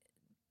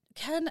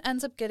 Ken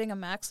ends up getting a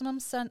maximum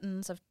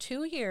sentence of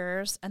 2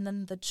 years, and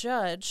then the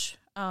judge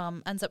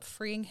ends up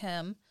freeing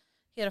him.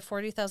 He had a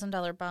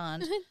 $40,000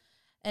 bond,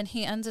 and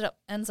he ends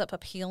up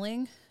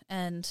appealing,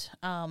 and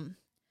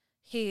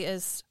he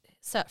is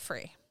set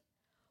free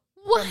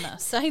from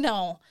this. I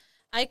know.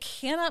 I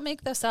cannot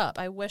make this up.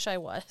 I wish I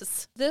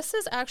was. This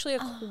is actually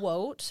a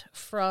quote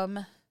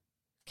from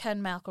Ken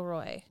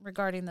McElroy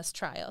regarding this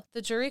trial.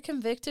 The jury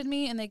convicted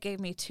me, and they gave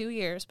me 2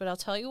 years, but I'll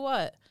tell you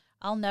what.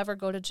 I'll never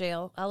go to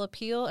jail. I'll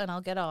appeal and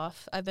I'll get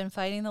off. I've been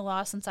fighting the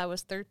law since I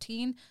was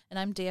 13, and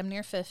I'm damn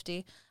near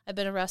 50. I've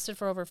been arrested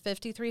for over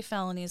 53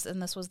 felonies,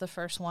 and this was the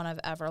first one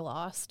I've ever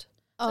lost.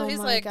 So he's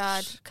like,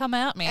 God. Come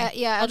at me.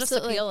 Yeah, I'll absolutely. just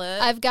appeal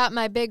it. I've got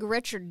my big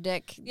Richard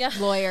Dick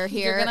lawyer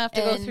here. You're going to have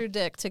to go through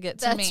Dick to get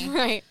to me. That's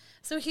right.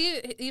 So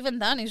even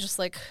then, he's just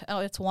like, oh,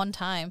 it's one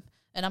time,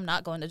 and I'm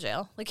not going to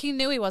jail. Like, he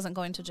knew he wasn't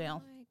going to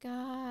jail. Oh, my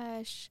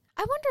gosh.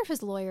 I wonder if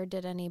his lawyer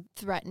did any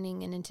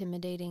threatening and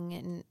intimidating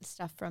and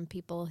stuff from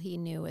people he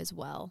knew as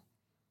well.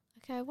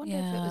 Okay, I wonder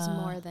if it was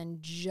more than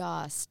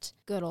just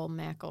good old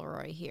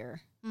McElroy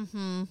here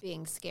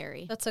being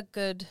scary. That's a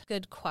good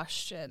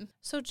question.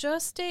 So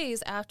just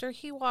days after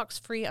he walks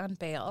free on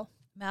bail,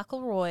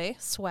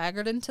 McElroy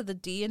swaggered into the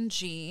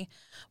D&G,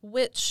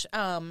 which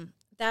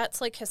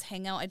that's like his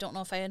hangout. I don't know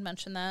if I had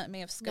mentioned that. I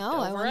may have skipped over it.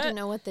 No, I wanted to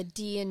know what the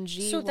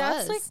D&G was. So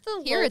that's like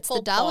the Here, it's the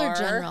Dollar bar.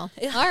 General.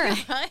 All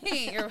right.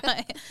 You're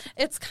right.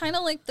 It's kind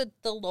of like the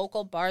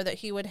local bar that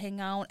he would hang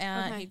out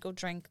at. Okay. He'd go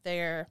drink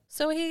there.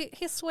 So he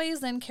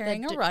sways in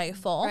carrying a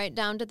rifle. Right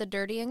down to the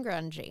dirty and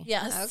grungy.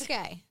 Yes.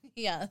 Okay.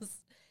 Yes.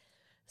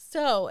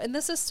 So, and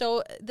this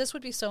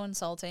would be so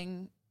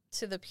insulting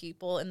to the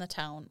people in the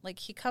town. Like,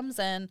 he comes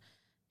in,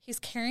 he's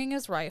carrying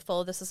his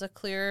rifle. This is a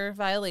clear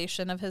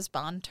violation of his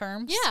bond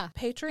terms. Yeah.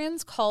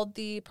 Patrons called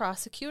the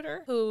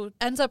prosecutor, who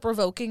ends up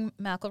revoking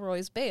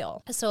McElroy's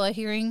bail. So a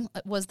hearing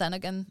was then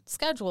again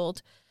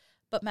scheduled,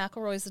 but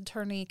McElroy's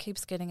attorney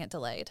keeps getting it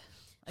delayed.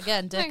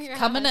 Again, Dick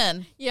coming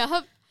in.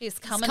 Yep. He's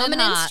coming in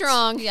hot.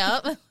 strong.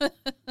 Yep.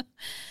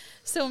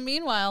 So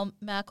meanwhile,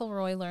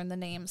 McElroy learned the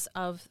names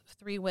of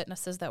 3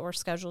 witnesses that were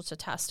scheduled to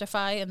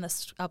testify in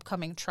this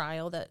upcoming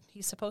trial that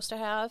he's supposed to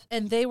have.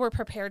 And they were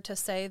prepared to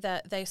say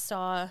that they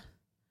saw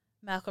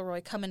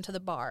McElroy come into the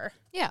bar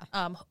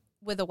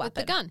with a weapon. With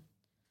the gun.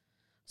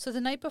 So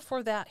the night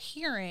before that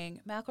hearing,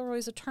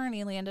 McElroy's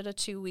attorney landed a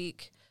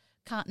 2-week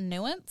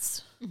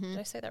continuance. Did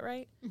I say that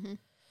right? Mm-hmm.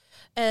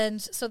 And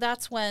so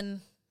that's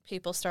when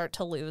people start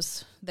to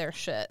lose their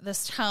shit.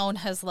 This town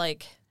has,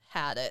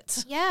 had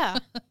it. Yeah.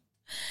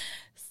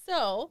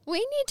 So we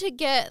need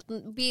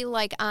to be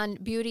like on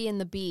Beauty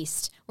and the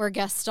Beast, where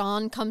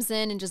Gaston comes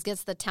in and just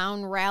gets the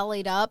town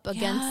rallied up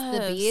against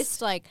the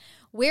beast. Like,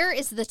 where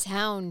is the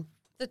town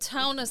The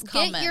town is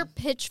coming. Get your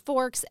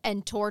pitchforks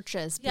and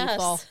torches, people.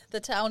 Yes, the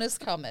town is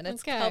coming.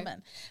 It's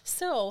coming.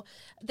 So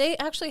they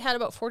actually had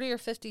about 40 or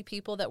 50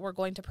 people that were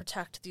going to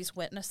protect these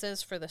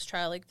witnesses for this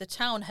trial. Like the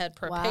town had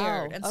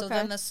prepared. Wow. And so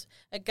then this,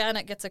 again,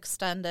 it gets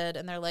extended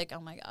and they're like, oh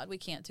my God, we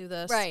can't do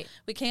this. Right.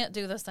 We can't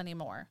do this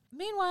anymore.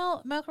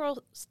 Meanwhile,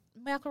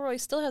 McElroy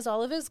still has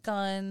all of his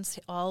guns,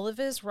 all of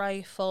his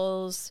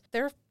rifles.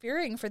 They're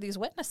fearing for these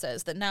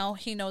witnesses that now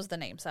he knows the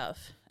names of.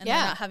 And they're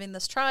not having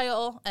this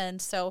trial.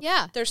 And so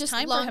there's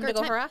time for him to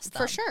go harass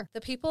them. For sure.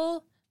 The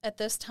people at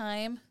this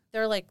time,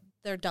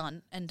 they're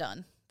done and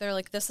done. They're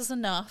like, this is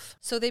enough.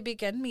 So they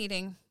begin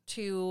meeting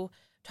to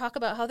talk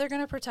about how they're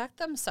going to protect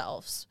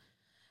themselves.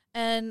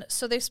 And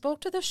so they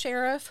spoke to the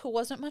sheriff, who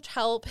wasn't much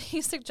help.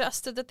 He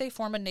suggested that they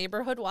form a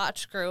neighborhood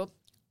watch group.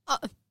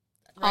 Right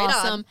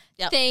awesome.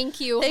 Yep. Thank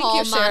you,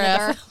 Hall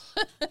Monitor.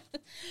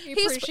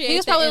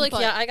 He's probably like,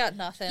 yeah, I got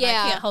nothing.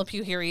 Yeah. I can't help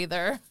you here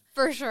either.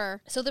 For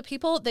sure. So the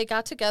people, they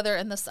got together,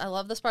 and I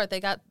love this part.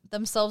 They got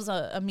themselves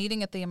a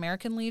meeting at the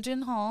American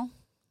Legion Hall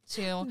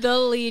to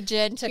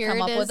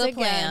come up with a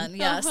plan.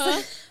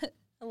 Yes.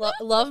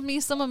 Love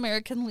me some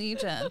American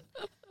Legion.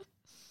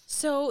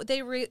 So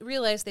they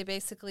realized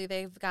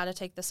they've got to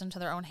take this into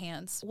their own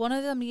hands. One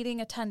of the meeting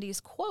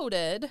attendees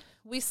quoted,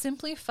 "We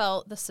simply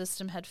felt the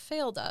system had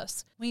failed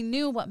us. We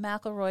knew what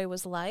McElroy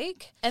was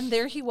like, and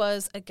there he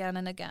was again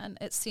and again.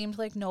 It seemed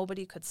like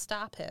nobody could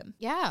stop him."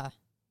 Yeah.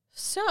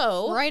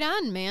 So right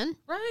on, man.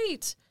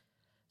 Right.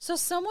 So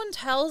someone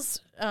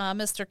tells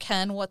Mr.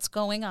 Ken what's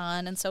going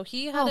on, and so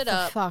he headed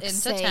up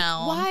into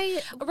town.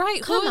 Why?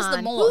 Right. Come who is on.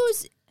 the mole?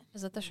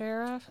 Is it the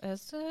sheriff?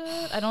 Is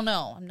it? I don't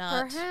know. I'm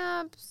not.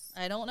 Perhaps.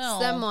 I don't know.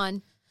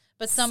 Someone.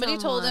 But somebody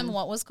told him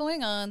what was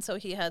going on, so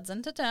he heads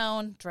into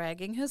town,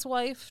 dragging his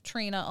wife,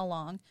 Trina,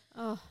 along.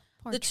 Oh,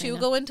 poor The Trina.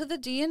 two go into the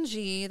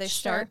D&G. They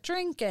start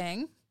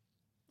drinking.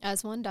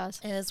 As one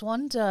does. As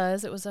one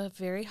does. It was a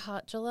very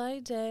hot July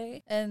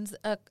day. And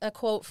a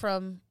quote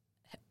from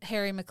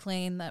Harry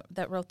McLean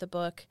that wrote the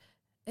book,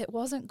 "It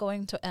wasn't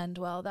going to end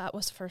well, that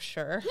was for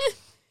sure."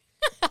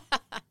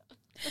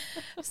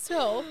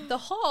 So the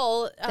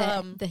hall,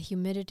 the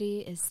humidity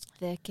is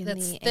thick in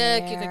that's the thick.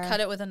 air. You could cut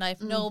it with a knife.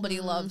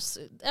 Nobody loves.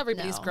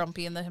 Everybody's No.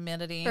 grumpy in the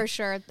humidity. For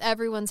sure.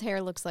 Everyone's hair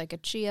looks like a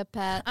chia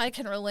pet. I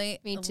can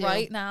relate. Me too.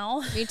 Right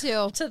now. Me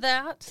too. To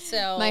that.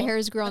 So My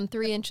hair's grown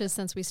 3 inches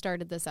since we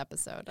started this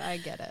episode. I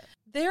get it.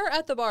 They're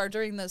at the bar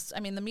during this. I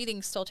mean, the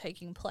meeting's still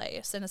taking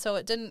place, and so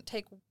it didn't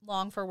take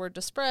long for word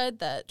to spread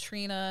that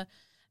Trina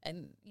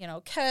and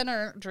Ken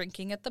are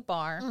drinking at the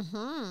bar.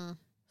 Mm-hmm.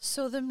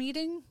 So the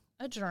meeting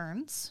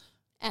adjourns.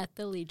 At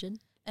the Legion.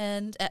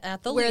 And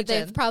at the Where Legion.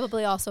 they've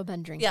probably also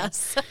been drinking.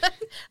 Yes.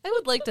 I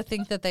would like to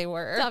think that they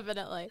were.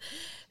 Definitely.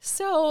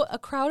 So a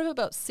crowd of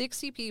about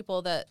 60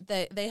 people that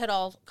they had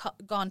all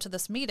gone to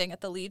this meeting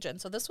at the Legion.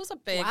 So this was a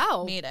big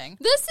meeting.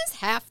 This is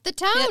half the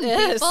town,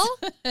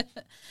 people.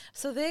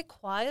 So they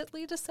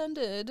quietly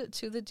descended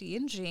to the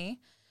D&G.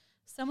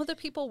 Some of the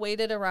people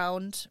waited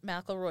around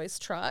McElroy's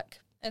truck.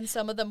 And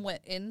some of them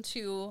went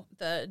into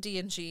the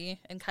D&G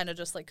and kind of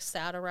just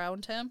sat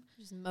around him.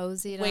 Just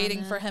moseyed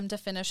waiting for him to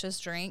finish his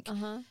drink.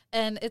 Uh-huh.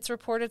 And it's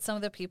reported some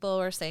of the people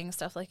were saying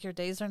stuff like, your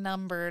days are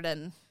numbered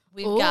and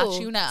we've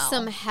got you now.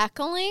 Some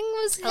heckling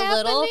was happening? A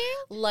little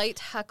light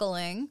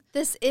heckling.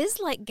 This is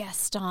like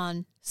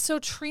Gaston. So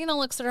Trina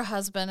looks at her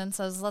husband and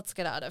says, let's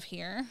get out of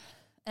here.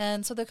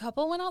 And so the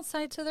couple went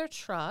outside to their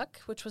truck,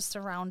 which was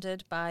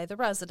surrounded by the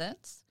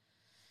residents.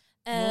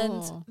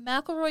 And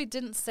McElroy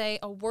didn't say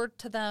a word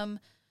to them.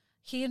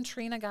 He and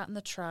Trina got in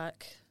the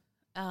truck.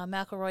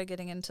 McElroy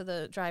getting into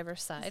the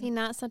driver's side. Is he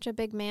not such a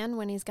big man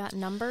when he's got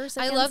numbers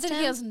I against love that him?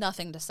 he has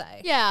nothing to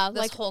say. Yeah.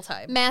 This whole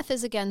time. Math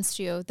is against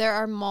you. There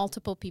are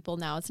multiple people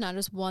now. It's not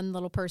just one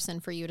little person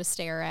for you to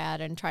stare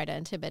at and try to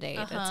intimidate.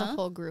 It's a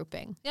whole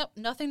grouping. Yep.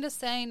 Nothing to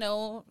say.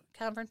 No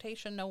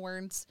confrontation. No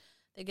words.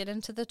 They get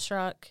into the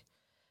truck.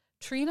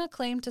 Trina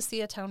claimed to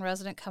see a town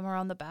resident come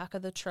around the back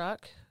of the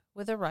truck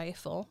with a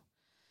rifle.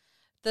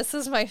 This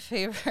is my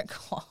favorite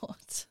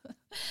quote.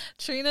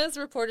 Trina is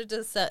reported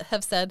to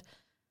have said,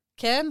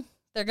 Ken,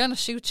 they're going to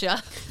shoot ya.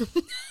 Can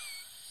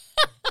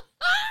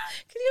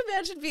you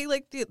imagine being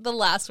the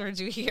last words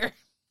you hear?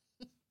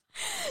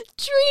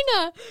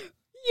 Trina,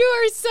 you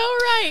are so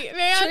right,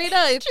 man.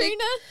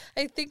 Trina,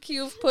 I think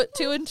you've put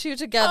 2 and 2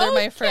 together,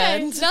 my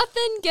friend.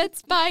 Nothing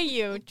gets by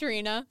you,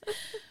 Trina.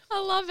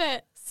 I love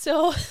it.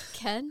 So,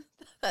 Ken,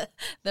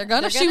 they're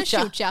going to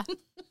shoot ya.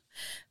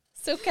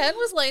 So Ken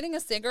was lighting a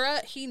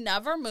cigarette. He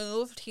never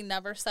moved. He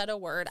never said a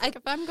word.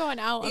 If I'm going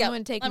out, I'm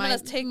going to take my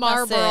take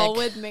Marlboro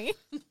with me.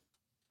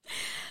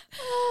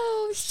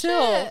 Oh, shit.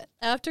 So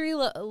after he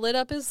lit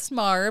up his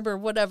Smarb or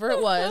whatever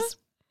it was,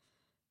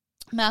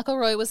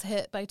 McElroy was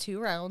hit by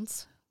 2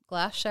 rounds.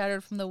 Glass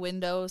shattered from the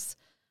windows.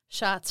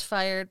 Shots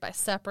fired by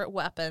separate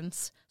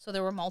weapons. So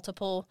there were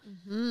multiple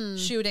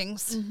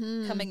shootings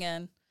coming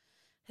in.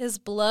 His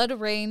blood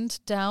rained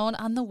down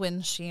on the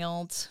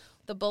windshield.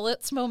 The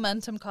bullet's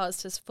momentum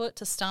caused his foot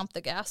to stomp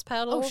the gas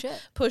pedal,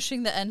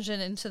 pushing the engine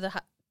into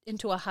the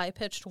into a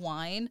high-pitched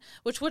whine,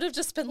 which would have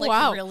just been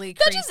really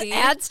that crazy.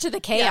 Just adds to the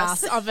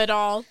chaos of it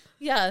all.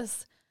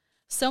 Yes.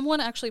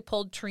 Someone actually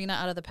pulled Trina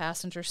out of the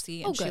passenger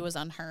seat, and good. she was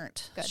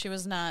unhurt. Good. She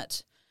was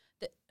not.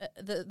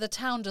 The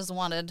town just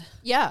wanted.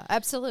 Yeah,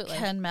 absolutely.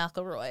 Ken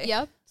McElroy.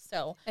 Yep.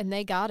 So. And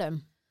they got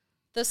him.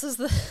 This is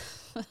the.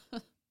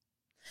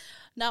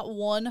 Not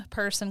one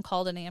person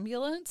called an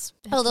ambulance,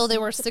 although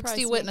there were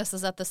 60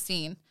 witnesses at the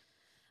scene.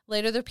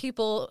 Later, the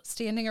people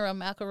standing around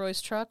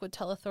McElroy's truck would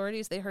tell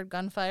authorities they heard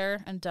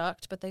gunfire and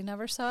ducked, but they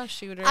never saw a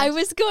shooter. I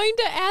was going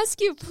to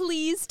ask you,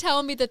 please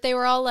tell me that they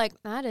were all like,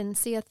 I didn't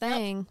see a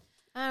thing. Yep.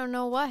 I don't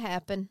know what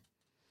happened.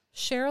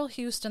 Cheryl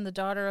Houston, the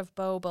daughter of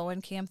Bo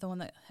Bowenkamp, the one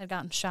that had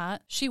gotten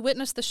shot, she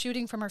witnessed the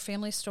shooting from her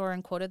family store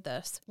and quoted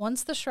this.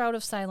 Once the shroud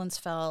of silence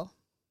fell,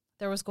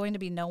 there was going to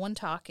be no one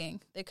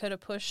talking. They could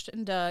have pushed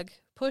and dug,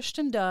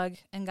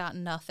 and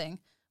gotten nothing.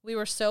 We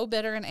were so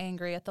bitter and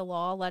angry at the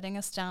law letting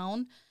us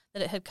down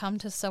that it had come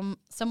to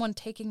someone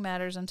taking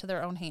matters into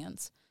their own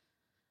hands.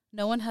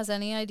 No one has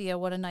any idea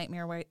what a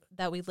nightmare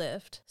that we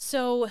lived.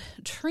 So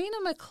Trina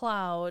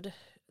McLeod,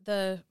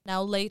 the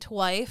now late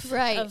wife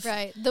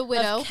the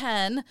widow of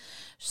Ken,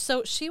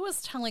 so she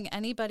was telling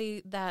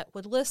anybody that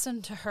would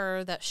listen to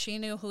her that she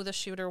knew who the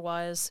shooter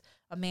was,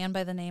 a man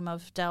by the name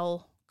of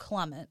Del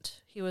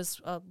Clement. He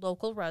was a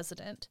local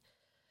resident,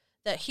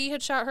 that he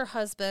had shot her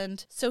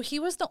husband. So he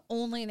was the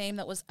only name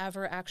that was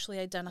ever actually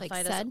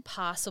identified as a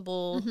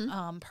possible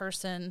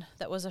person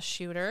that was a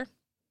shooter.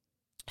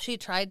 She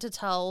tried to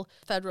tell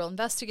federal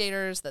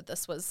investigators that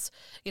this was,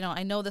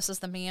 I know this is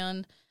the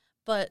man,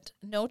 but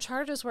no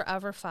charges were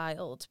ever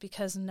filed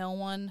because no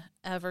one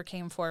ever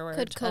came forward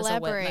as a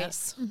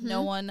witness.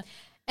 No one.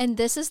 And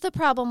this is the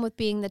problem with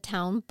being the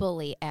town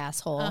bully,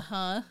 asshole.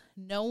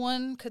 No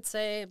one could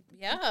say,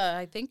 yeah,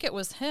 I think it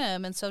was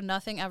him. And so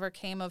nothing ever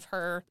came of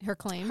her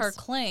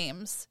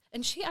claims.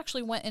 And she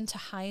actually went into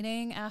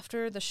hiding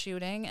after the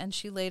shooting, and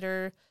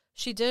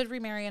she did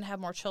remarry and have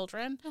more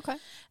children. Okay.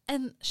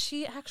 And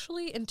she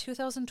actually, in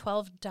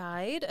 2012,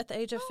 died at the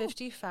age of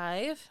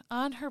 55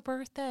 on her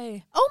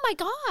birthday. Oh, my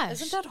gosh.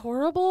 Isn't that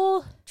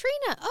horrible?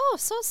 Trina. Oh,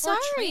 so sorry.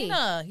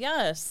 Trina,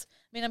 yes.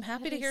 I mean, I'm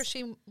happy to hear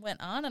she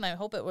went on, and I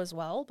hope it was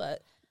well,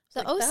 but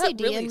the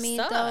OCD really in me,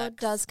 though,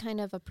 does kind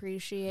of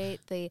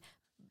appreciate the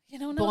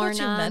born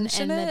on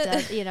and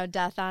the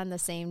death on the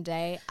same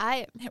day.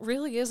 It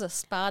really is a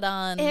spot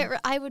on.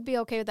 I would be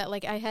okay with that.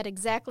 Like, I had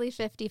exactly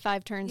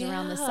 55 turns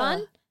around the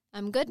sun.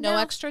 I'm good now. No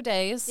extra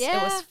days. Yeah.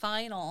 It was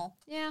final.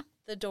 Yeah.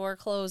 The door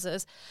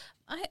closes.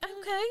 I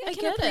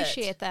can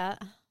appreciate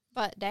that.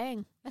 But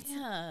dang.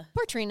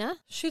 Poor Trina.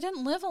 She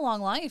didn't live a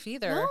long life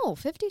either. No,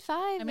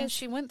 55. I mean,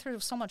 she went through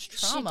so much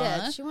trauma.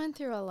 She did. She went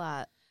through a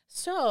lot.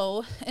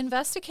 So,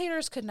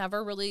 investigators could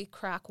never really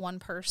crack one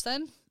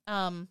person.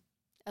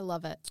 I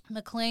love it.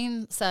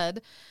 McLean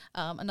said,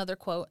 another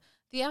quote,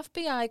 the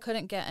FBI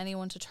couldn't get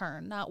anyone to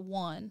turn, not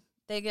one.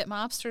 They get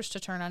mobsters to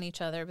turn on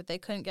each other, but they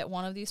couldn't get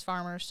one of these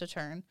farmers to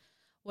turn.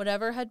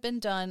 Whatever had been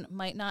done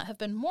might not have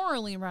been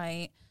morally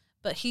right,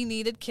 but he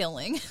needed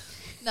killing.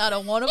 Not a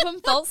one of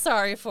them felt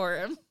sorry for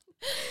him.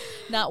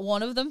 Not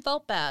one of them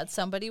felt bad.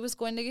 Somebody was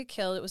going to get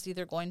killed. It was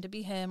either going to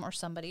be him or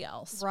somebody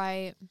else.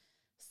 Right.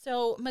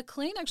 So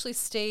McLean actually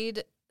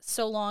stayed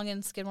so long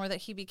in Skidmore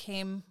that he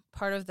became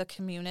part of the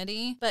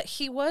community. But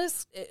it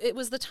was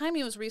the time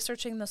he was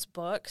researching this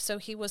book, so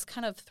he was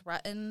kind of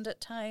threatened at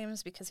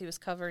times because he was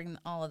covering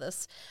all of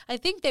this. I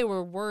think they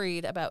were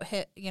worried about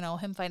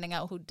him finding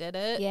out who did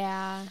it.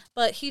 Yeah.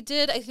 But he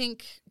did, I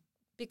think,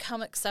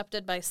 become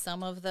accepted by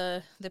some of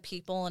the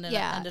people, and it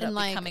ended up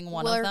becoming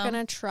one of them. We're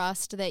going to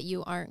trust that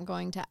you aren't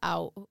going to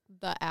out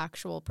the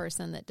actual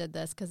person that did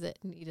this because it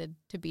needed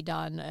to be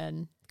done,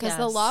 and because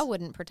the law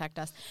wouldn't protect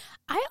us.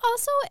 I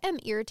also am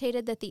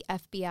irritated that the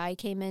FBI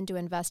came in to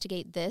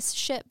investigate this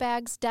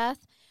shitbag's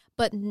death,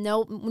 but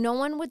no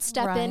one would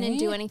step in and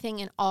do anything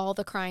in all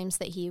the crimes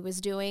that he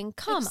was doing.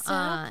 Come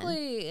on.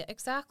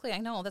 Exactly. I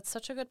know. That's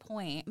such a good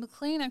point.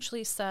 McLean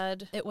actually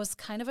said it was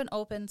kind of an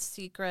open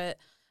secret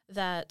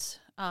that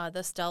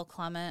this Del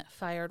Clement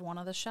fired one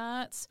of the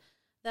shots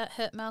that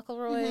hit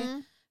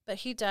McElroy, but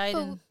he died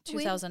in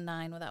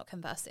 2009 without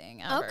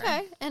confessing ever.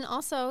 Okay, and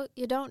also,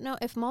 you don't know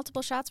if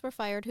multiple shots were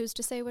fired, who's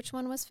to say which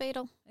one was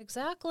fatal?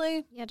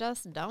 Exactly. You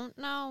just don't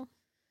know.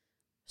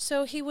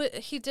 So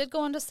he did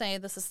go on to say,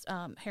 this is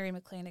Harry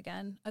McLean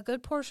again, a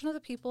good portion of the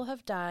people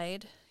have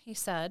died, he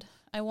said.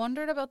 I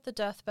wondered about the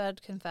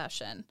deathbed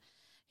confession.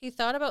 He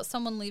thought about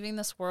someone leaving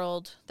this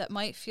world that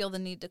might feel the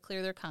need to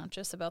clear their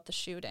conscience about the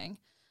shooting.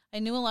 I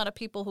knew a lot of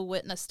people who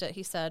witnessed it,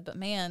 he said, but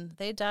man,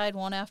 they died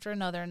one after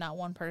another. Not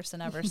one person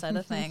ever said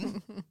a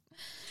thing.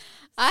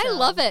 I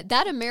love it.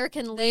 That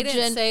American Legion. They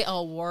didn't say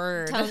a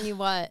word. Telling you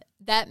what,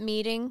 that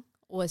meeting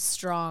was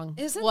strong.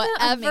 Isn't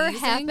Whatever that amazing?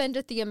 happened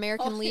at the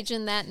American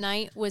Legion that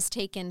night was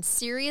taken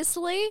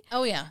seriously.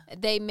 Oh, yeah.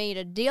 They made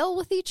a deal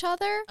with each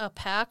other. A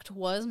pact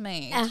was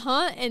made.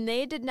 And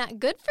they did not.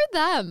 Good for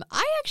them.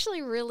 I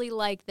actually really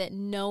like that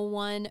no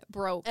one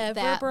broke.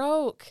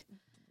 Broke.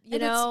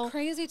 It's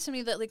crazy to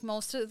me that like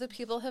most of the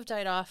people have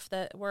died off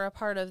that were a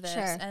part of this,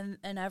 sure.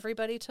 and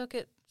everybody took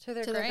it to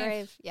their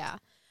grave. Yeah,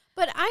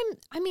 but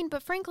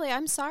but frankly,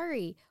 I'm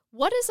sorry.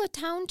 What is a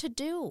town to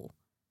do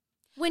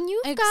when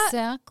you've got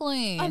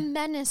a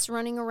menace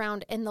running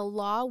around and the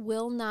law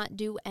will not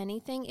do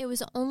anything? It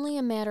was only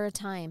a matter of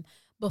time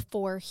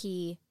before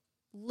he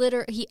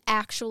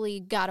actually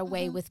got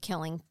away with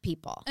killing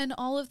people. And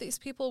all of these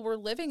people were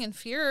living in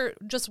fear,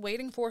 just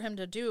waiting for him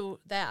to do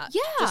that.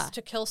 Yeah. Just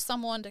to kill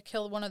someone, to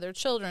kill one of their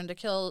children, to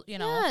kill,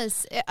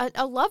 Yes,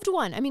 a loved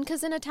one. I mean,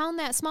 because in a town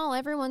that small,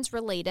 everyone's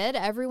related,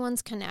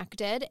 everyone's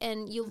connected,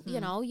 and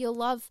you'll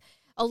love,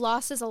 a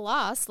loss is a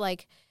loss.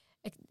 Like,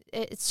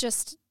 it's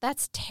just,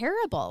 that's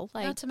terrible.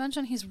 Like, not to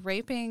mention he's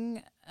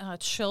raping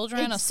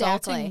children,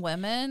 assaulting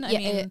women. I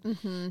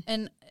mean,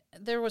 and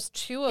there was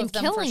 2 of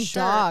them killing for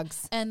sure.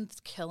 Dogs. And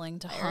killing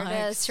dogs. There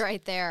it is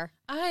right there.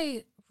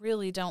 I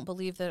really don't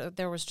believe that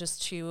there was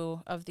just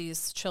 2 of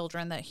these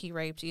children that he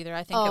raped either.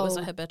 I think it was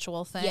a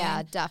habitual thing.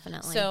 Yeah,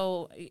 definitely.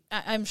 So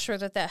I'm sure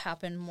that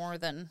happened more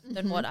than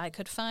what I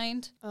could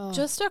find.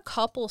 Just a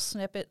couple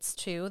snippets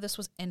too. This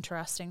was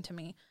interesting to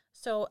me.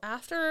 So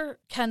after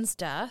Ken's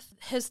death,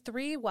 his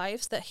 3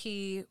 wives that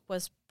he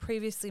was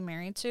previously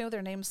married to,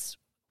 their names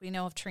we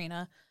know of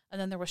Trina,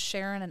 and then there was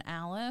Sharon and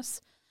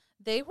Alice.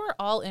 They were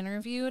all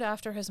interviewed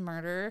after his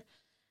murder,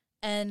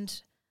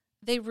 and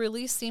they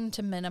really seemed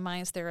to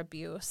minimize their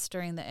abuse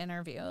during the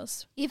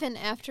interviews. Even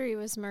after he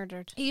was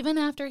murdered. Even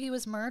after he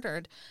was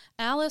murdered.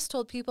 Alice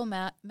told People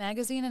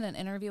magazine in an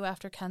interview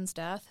after Ken's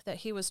death that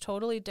he was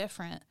totally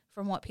different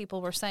from what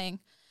people were saying.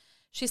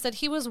 She said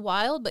he was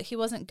wild, but he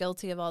wasn't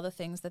guilty of all the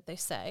things that they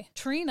say.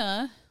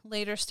 Trina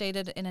later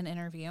stated in an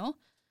interview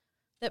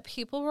that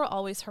people were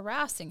always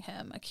harassing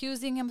him,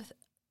 accusing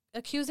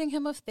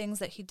him of things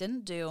that he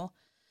didn't do.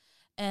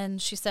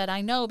 And she said,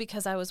 I know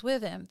because I was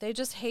with him. They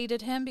just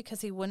hated him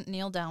because he wouldn't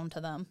kneel down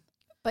to them.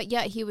 But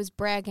yet he was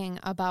bragging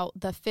about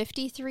the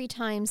 53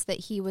 times that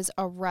he was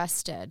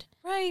arrested.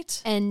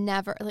 Right. And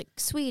never, like,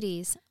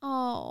 sweeties,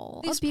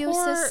 abuse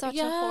is such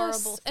a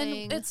horrible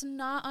thing. And it's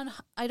not,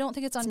 I don't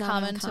think it's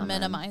uncommon to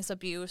minimize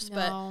abuse. No.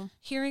 But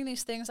hearing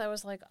these things, I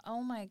was like,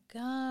 oh my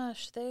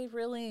gosh, they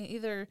really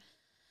either,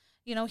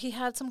 he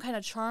had some kind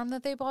of charm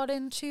that they bought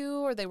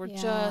into, or they were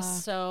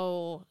just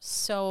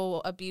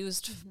so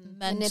abused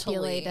mentally.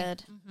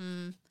 Manipulated.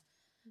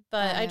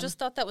 But I just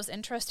thought that was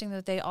interesting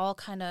that they all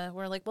kind of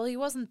were like, well, he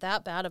wasn't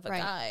that bad of a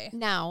guy.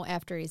 Now,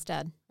 after he's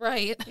dead.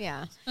 Right.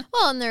 Yeah.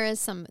 Well, and there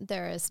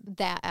is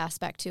that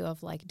aspect, too,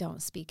 of, like,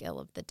 don't speak ill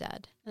of the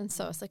dead. And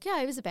so it's like, yeah,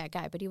 he was a bad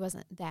guy, but he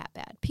wasn't that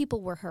bad.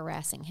 People were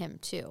harassing him,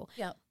 too.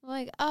 Yeah.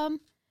 Like,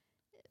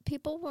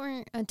 people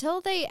weren't, until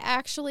they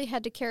actually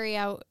had to carry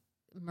out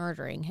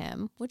murdering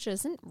him, which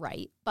isn't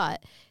right,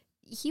 but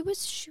he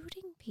was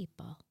shooting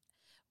people.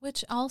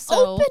 Which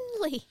also...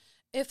 openly.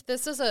 If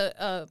this is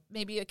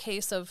maybe a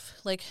case of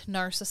like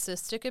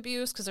narcissistic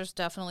abuse, because there's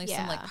definitely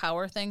some like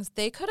power things,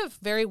 they could have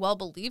very well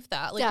believed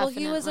that. Like,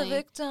 definitely. Well, he was a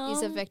victim.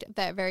 He's a victim.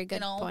 That very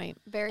good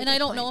point. Very. And good I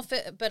don't point. know if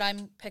it, but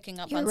I'm picking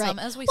up on some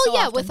as we so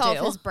often with all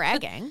do. Of his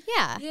bragging.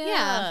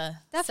 Yeah,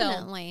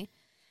 definitely.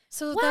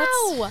 So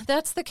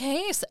that's the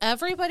case.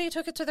 Everybody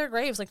took it to their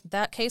graves. Like,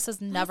 that case has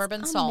never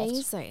been solved.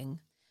 Amazing.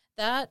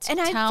 That and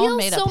town I feel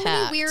made so a pact.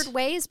 many weird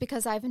ways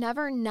because I've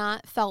never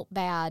not felt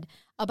bad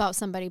about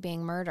somebody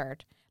being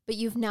murdered. But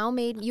you've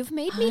made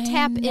me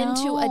tap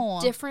into a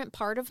different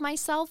part of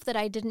myself that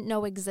I didn't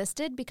know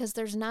existed, because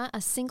there's not a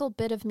single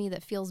bit of me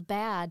that feels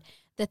bad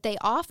that they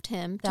offed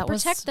him to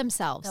protect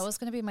themselves. That was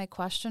going to be my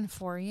question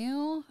for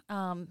you,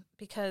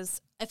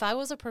 because if I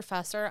was a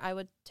professor, I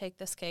would take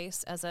this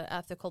case as an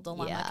ethical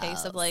dilemma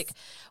case of like,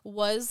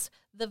 was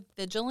the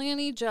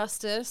vigilante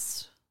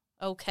justice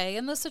okay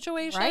in this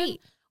situation?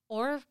 Right.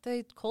 Or if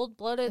they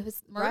cold-blooded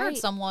murdered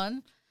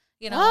someone,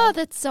 Oh,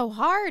 that's so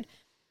hard.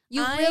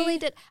 You really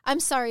did.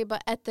 I'm sorry,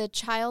 but at the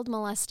child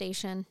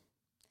molestation,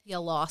 you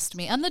lost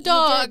me. And the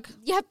dog.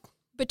 Yep.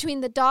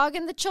 Between the dog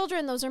and the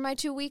children, those are my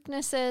 2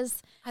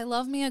 weaknesses. I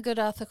love me a good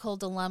ethical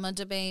dilemma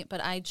debate,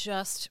 but I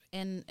just,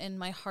 in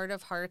my heart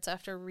of hearts,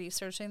 after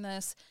researching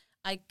this,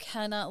 I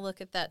cannot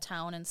look at that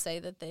town and say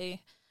that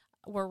they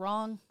were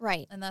wrong.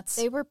 Right. And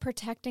they were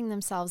protecting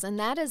themselves, and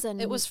that is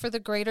it was for the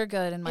greater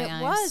good in my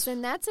eyes. It was,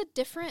 and that's a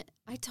different,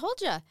 I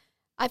told you.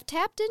 I've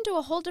tapped into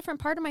a whole different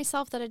part of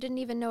myself that I didn't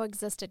even know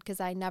existed, because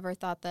I never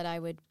thought that I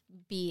would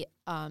be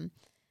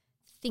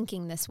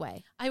thinking this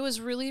way. I was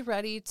really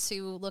ready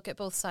to look at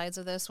both sides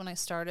of this when I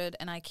started,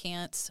 and I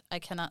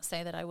cannot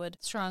say that I would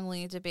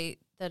strongly debate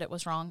that it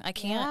was wrong. I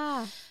can't.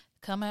 Yeah.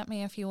 Come at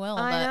me if you will.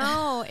 I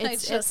know.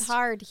 It's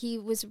hard. He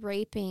was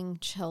raping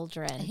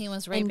children. He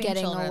was raping and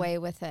getting children. Away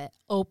with it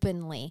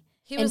openly.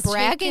 He was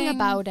bragging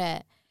about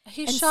it.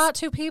 He shot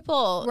 2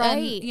 people.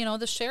 Right.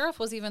 And, the sheriff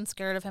was even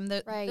scared of him.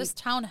 This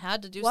town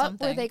had to do what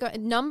something. Were they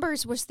going?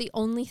 Numbers was the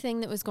only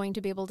thing that was going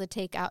to be able to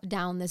take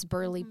down this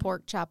burly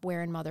pork chop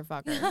wearing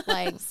motherfucker.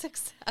 Like,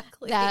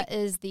 exactly. That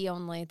is the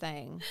only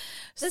thing.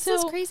 This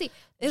is crazy.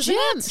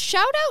 Jim,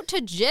 shout out to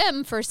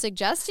Jim for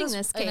suggesting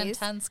this case. An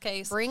intense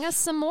case. Bring us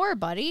some more,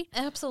 buddy.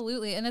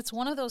 Absolutely. And it's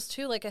one of those,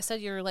 too, like I said,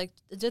 you're like,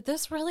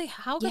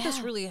 how could this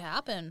really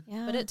happen?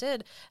 Yeah. But it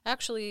did.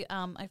 Actually,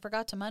 I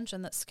forgot to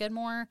mention that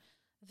Skidmore,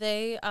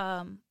 the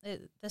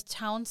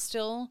town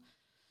still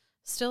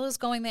is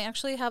going. They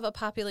actually have a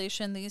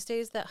population these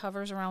days that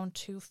hovers around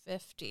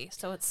 250.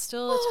 So it's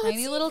still a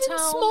tiny little town.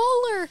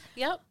 Smaller.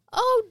 Yep.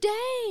 Oh,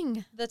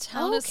 dang. The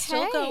town is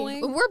still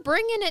going. We're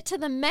bringing it to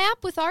the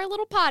map with our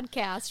little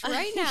podcast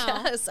right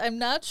now. Yes. I'm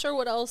not sure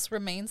what else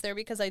remains there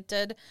because I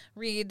did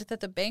read that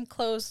the bank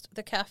closed,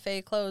 the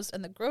cafe closed,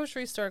 and the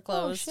grocery store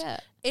closed. Oh,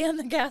 shit. And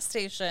the gas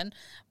station.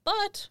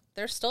 But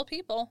there's still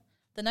people.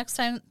 The next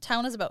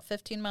town is about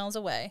 15 miles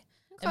away.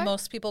 Okay. And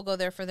most people go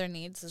there for their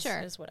needs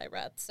is what I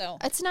read. So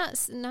it's not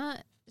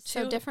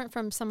so different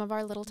from some of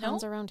our little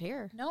towns around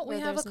here. No, we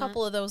have a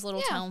couple of those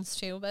little towns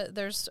too, but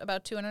there's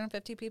about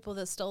 250 people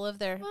that still live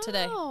there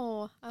today.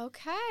 Oh,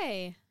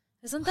 okay.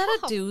 Isn't that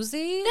a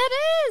doozy? That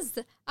is.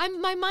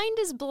 My mind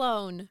is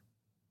blown.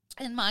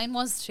 And mine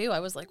was too. I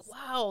was like,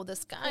 wow,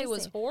 this guy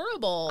was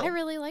horrible. I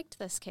really liked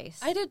this case.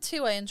 I did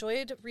too. I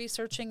enjoyed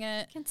researching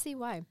it. I can see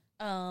why.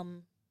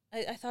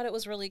 I thought it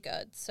was really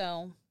good.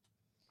 So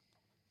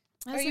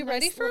That's are you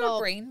ready for a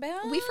brain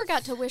bath? We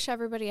forgot to wish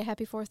everybody a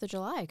happy 4th of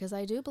July because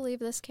I do believe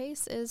this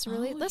case is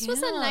really. This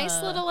was a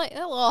nice little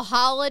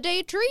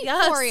holiday treat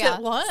for you. Yes,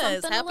 it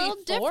was. Something Happy a little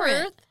 4th.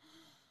 Different.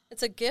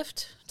 It's a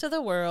gift to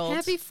the world.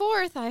 Happy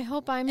 4th. I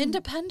hope I'm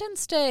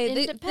Independence Day.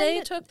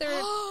 They took their.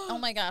 Oh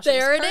my gosh!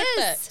 There it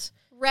is.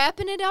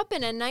 Wrapping it up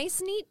in a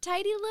nice, neat,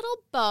 tidy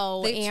little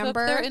bow. They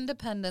Amber. took their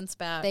independence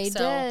back. They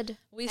did.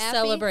 We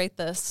celebrate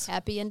this.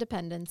 Happy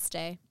Independence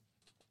Day.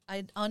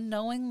 I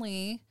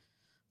unknowingly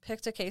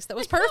picked a case that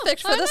was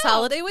perfect for this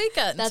holiday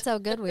weekend. That's how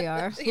good we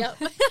are. Yep.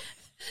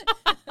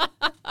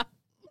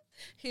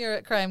 Here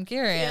at Crime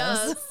Curious.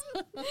 Yes.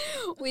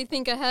 We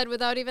think ahead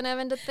without even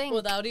having to think.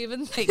 Without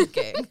even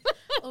thinking.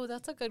 Oh,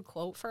 that's a good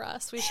quote for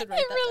us. We should write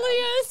that down. It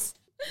really is.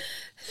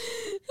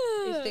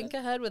 We think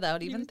ahead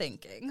without even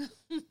thinking.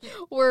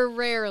 We're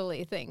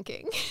rarely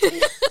thinking.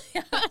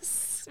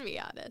 Yes. To be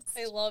honest.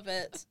 I love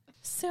it.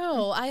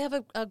 So I have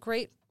a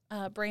great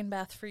brain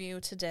bath for you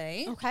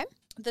today. Okay.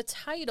 The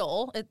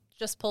title, it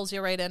just pulls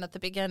you right in at the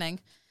beginning.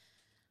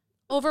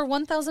 Over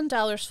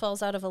 $1,000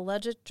 falls out of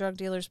alleged drug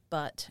dealer's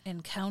butt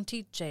in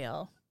county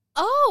jail.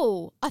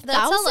 Oh, That's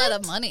a lot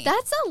of money.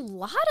 That's a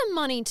lot of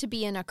money to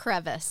be in a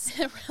crevice.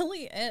 It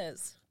really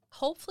is.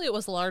 Hopefully it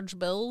was large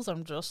bills,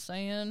 I'm just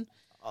saying.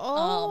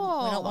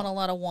 Oh. We don't want a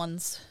lot of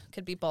ones.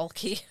 Could be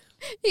bulky.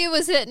 He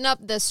was hitting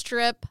up the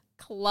strip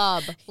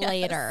club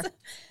later.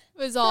 It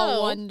was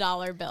all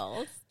 $1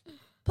 bills.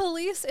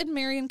 Police in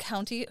Marion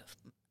County,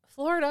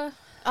 Florida.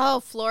 Oh,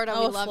 Florida.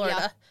 We love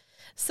you.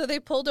 So they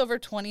pulled over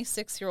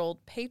 26-year-old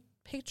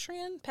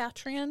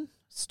Patrian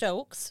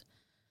Stokes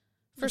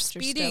for Mr.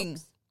 speeding.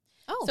 Stokes.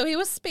 Oh. So he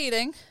was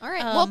speeding. All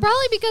right. Well,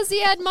 probably because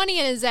he had money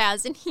in his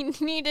ass and he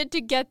needed to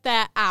get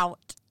that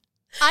out.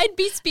 I'd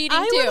be speeding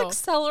too. I would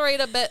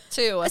accelerate a bit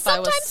too.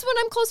 Sometimes when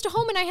I'm close to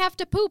home and I have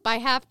to poop, I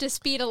have to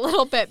speed a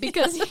little bit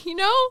because, it's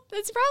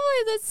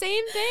probably the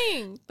same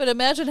thing. But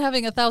imagine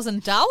having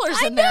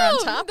 $1,000 in there on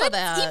top of that.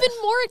 That's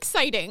even more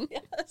exciting.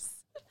 Yes.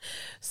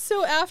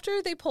 So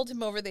after they pulled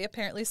him over, they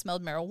apparently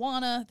smelled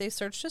marijuana. They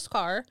searched his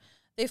car.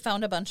 They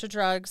found a bunch of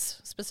drugs,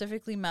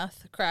 specifically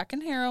meth, crack,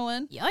 and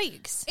heroin.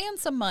 Yikes. And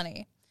some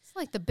money. It's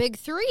like the big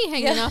three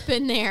hanging up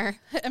in there.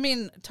 I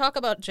mean, talk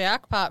about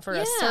jackpot for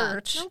a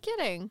search. No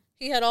kidding.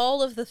 He had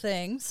all of the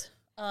things.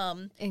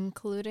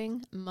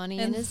 Including money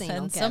in his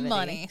anal cavity. Some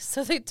money.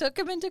 So they took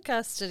him into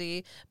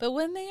custody. But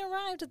when they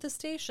arrived at the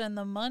station,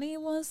 the money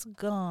was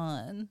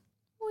gone.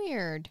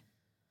 Weird.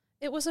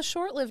 It was a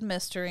short-lived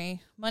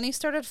mystery. Money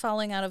started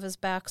falling out of his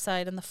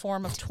backside in the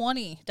form of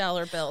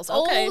 $20 bills.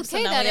 Okay,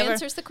 so that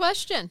answers the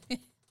question.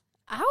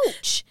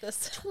 Ouch.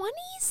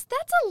 20s?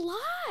 That's a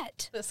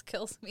lot. This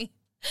kills me.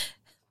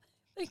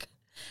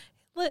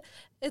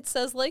 It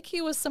says like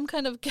he was some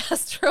kind of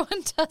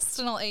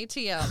gastrointestinal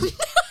ATM.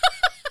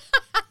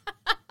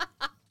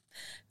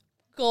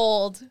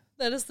 Gold.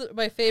 That is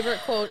my favorite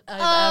quote I've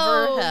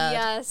ever had.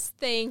 Yes,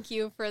 thank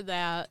you for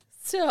that.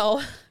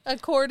 So, Why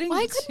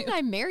couldn't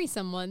I marry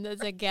someone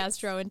that's a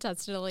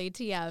gastrointestinal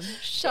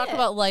ATM? Talk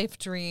about life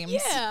dreams.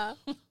 Yeah.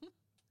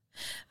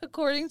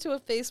 According to a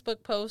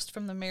Facebook post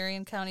from the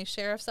Marion County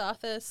Sheriff's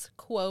Office,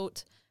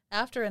 quote,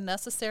 after a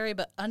necessary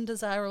but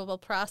undesirable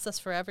process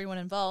for everyone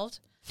involved,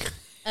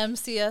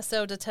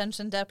 MCSO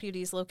detention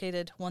deputies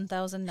located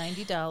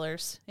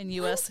 $1,090 in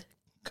U.S.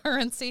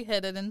 currency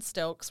hidden in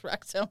Stokes'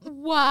 rectum.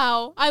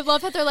 Wow. I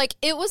love how they're like,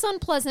 it was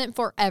unpleasant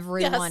for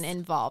everyone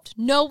involved.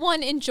 No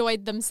one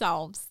enjoyed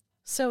themselves.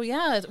 So,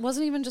 yeah, it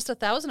wasn't even just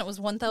 1,000. It was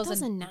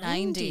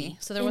 1,090.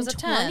 So there was a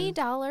 $10.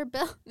 $20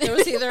 bill. There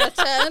was either a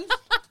 10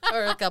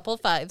 or a couple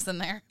fives in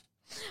there.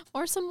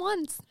 Or some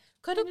ones.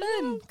 Could have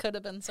been. Could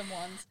have been some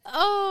ones.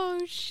 Oh,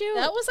 shoot.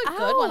 That was a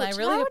good one. I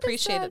really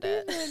appreciated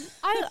it.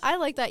 I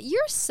like that.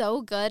 You're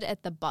so good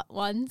at the butt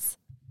ones.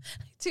 I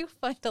do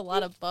find a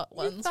lot of butt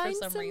ones for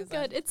some reason.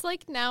 Good. It's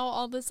like now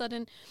all of a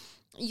sudden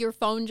your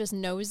phone just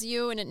knows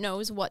you and it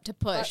knows what to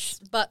push.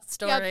 Butt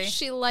story.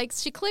 Yep,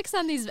 she clicks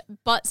on these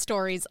butt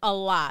stories a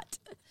lot.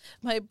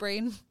 My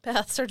brain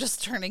baths are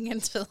just turning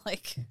into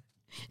like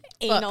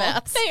anal butt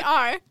baths. They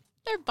are.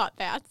 They're butt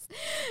baths.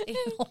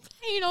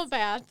 Anal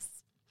baths.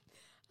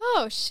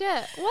 Oh,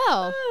 shit.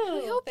 Well,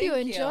 we hope you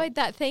enjoyed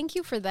that. Thank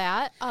you for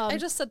that. I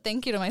just said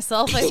thank you to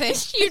myself, I think.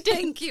 You did.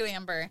 Thank you,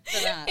 Amber,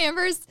 for that.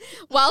 Amber's,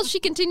 while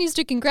she continues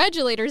to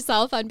congratulate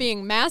herself on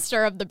being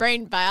master of the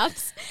brain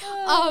baths,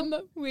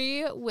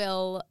 we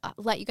will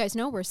let you guys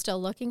know we're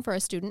still looking for a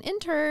student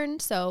intern.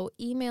 So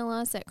email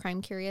us at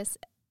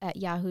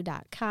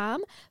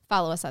crimecurious@yahoo.com.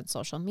 Follow us on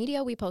social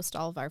media. We post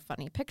all of our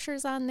funny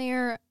pictures on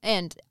there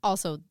and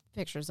also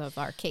pictures of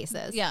our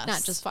cases,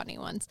 not just funny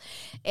ones.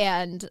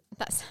 And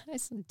that's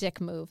a dick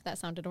move. That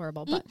sounded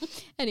horrible, but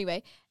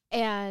anyway.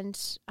 And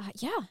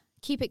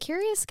keep it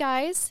curious,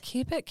 guys.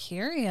 Keep it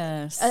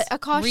curious.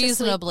 Cautiously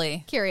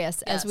reasonably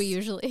curious, as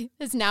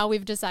now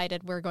we've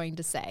decided we're going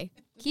to say.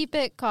 Keep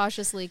it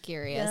cautiously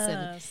curious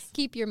and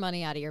keep your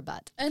money out of your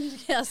butt. And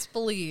yes,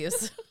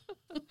 please.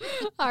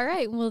 All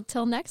right. Well,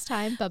 till next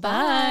time.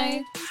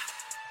 Bye-bye. Bye.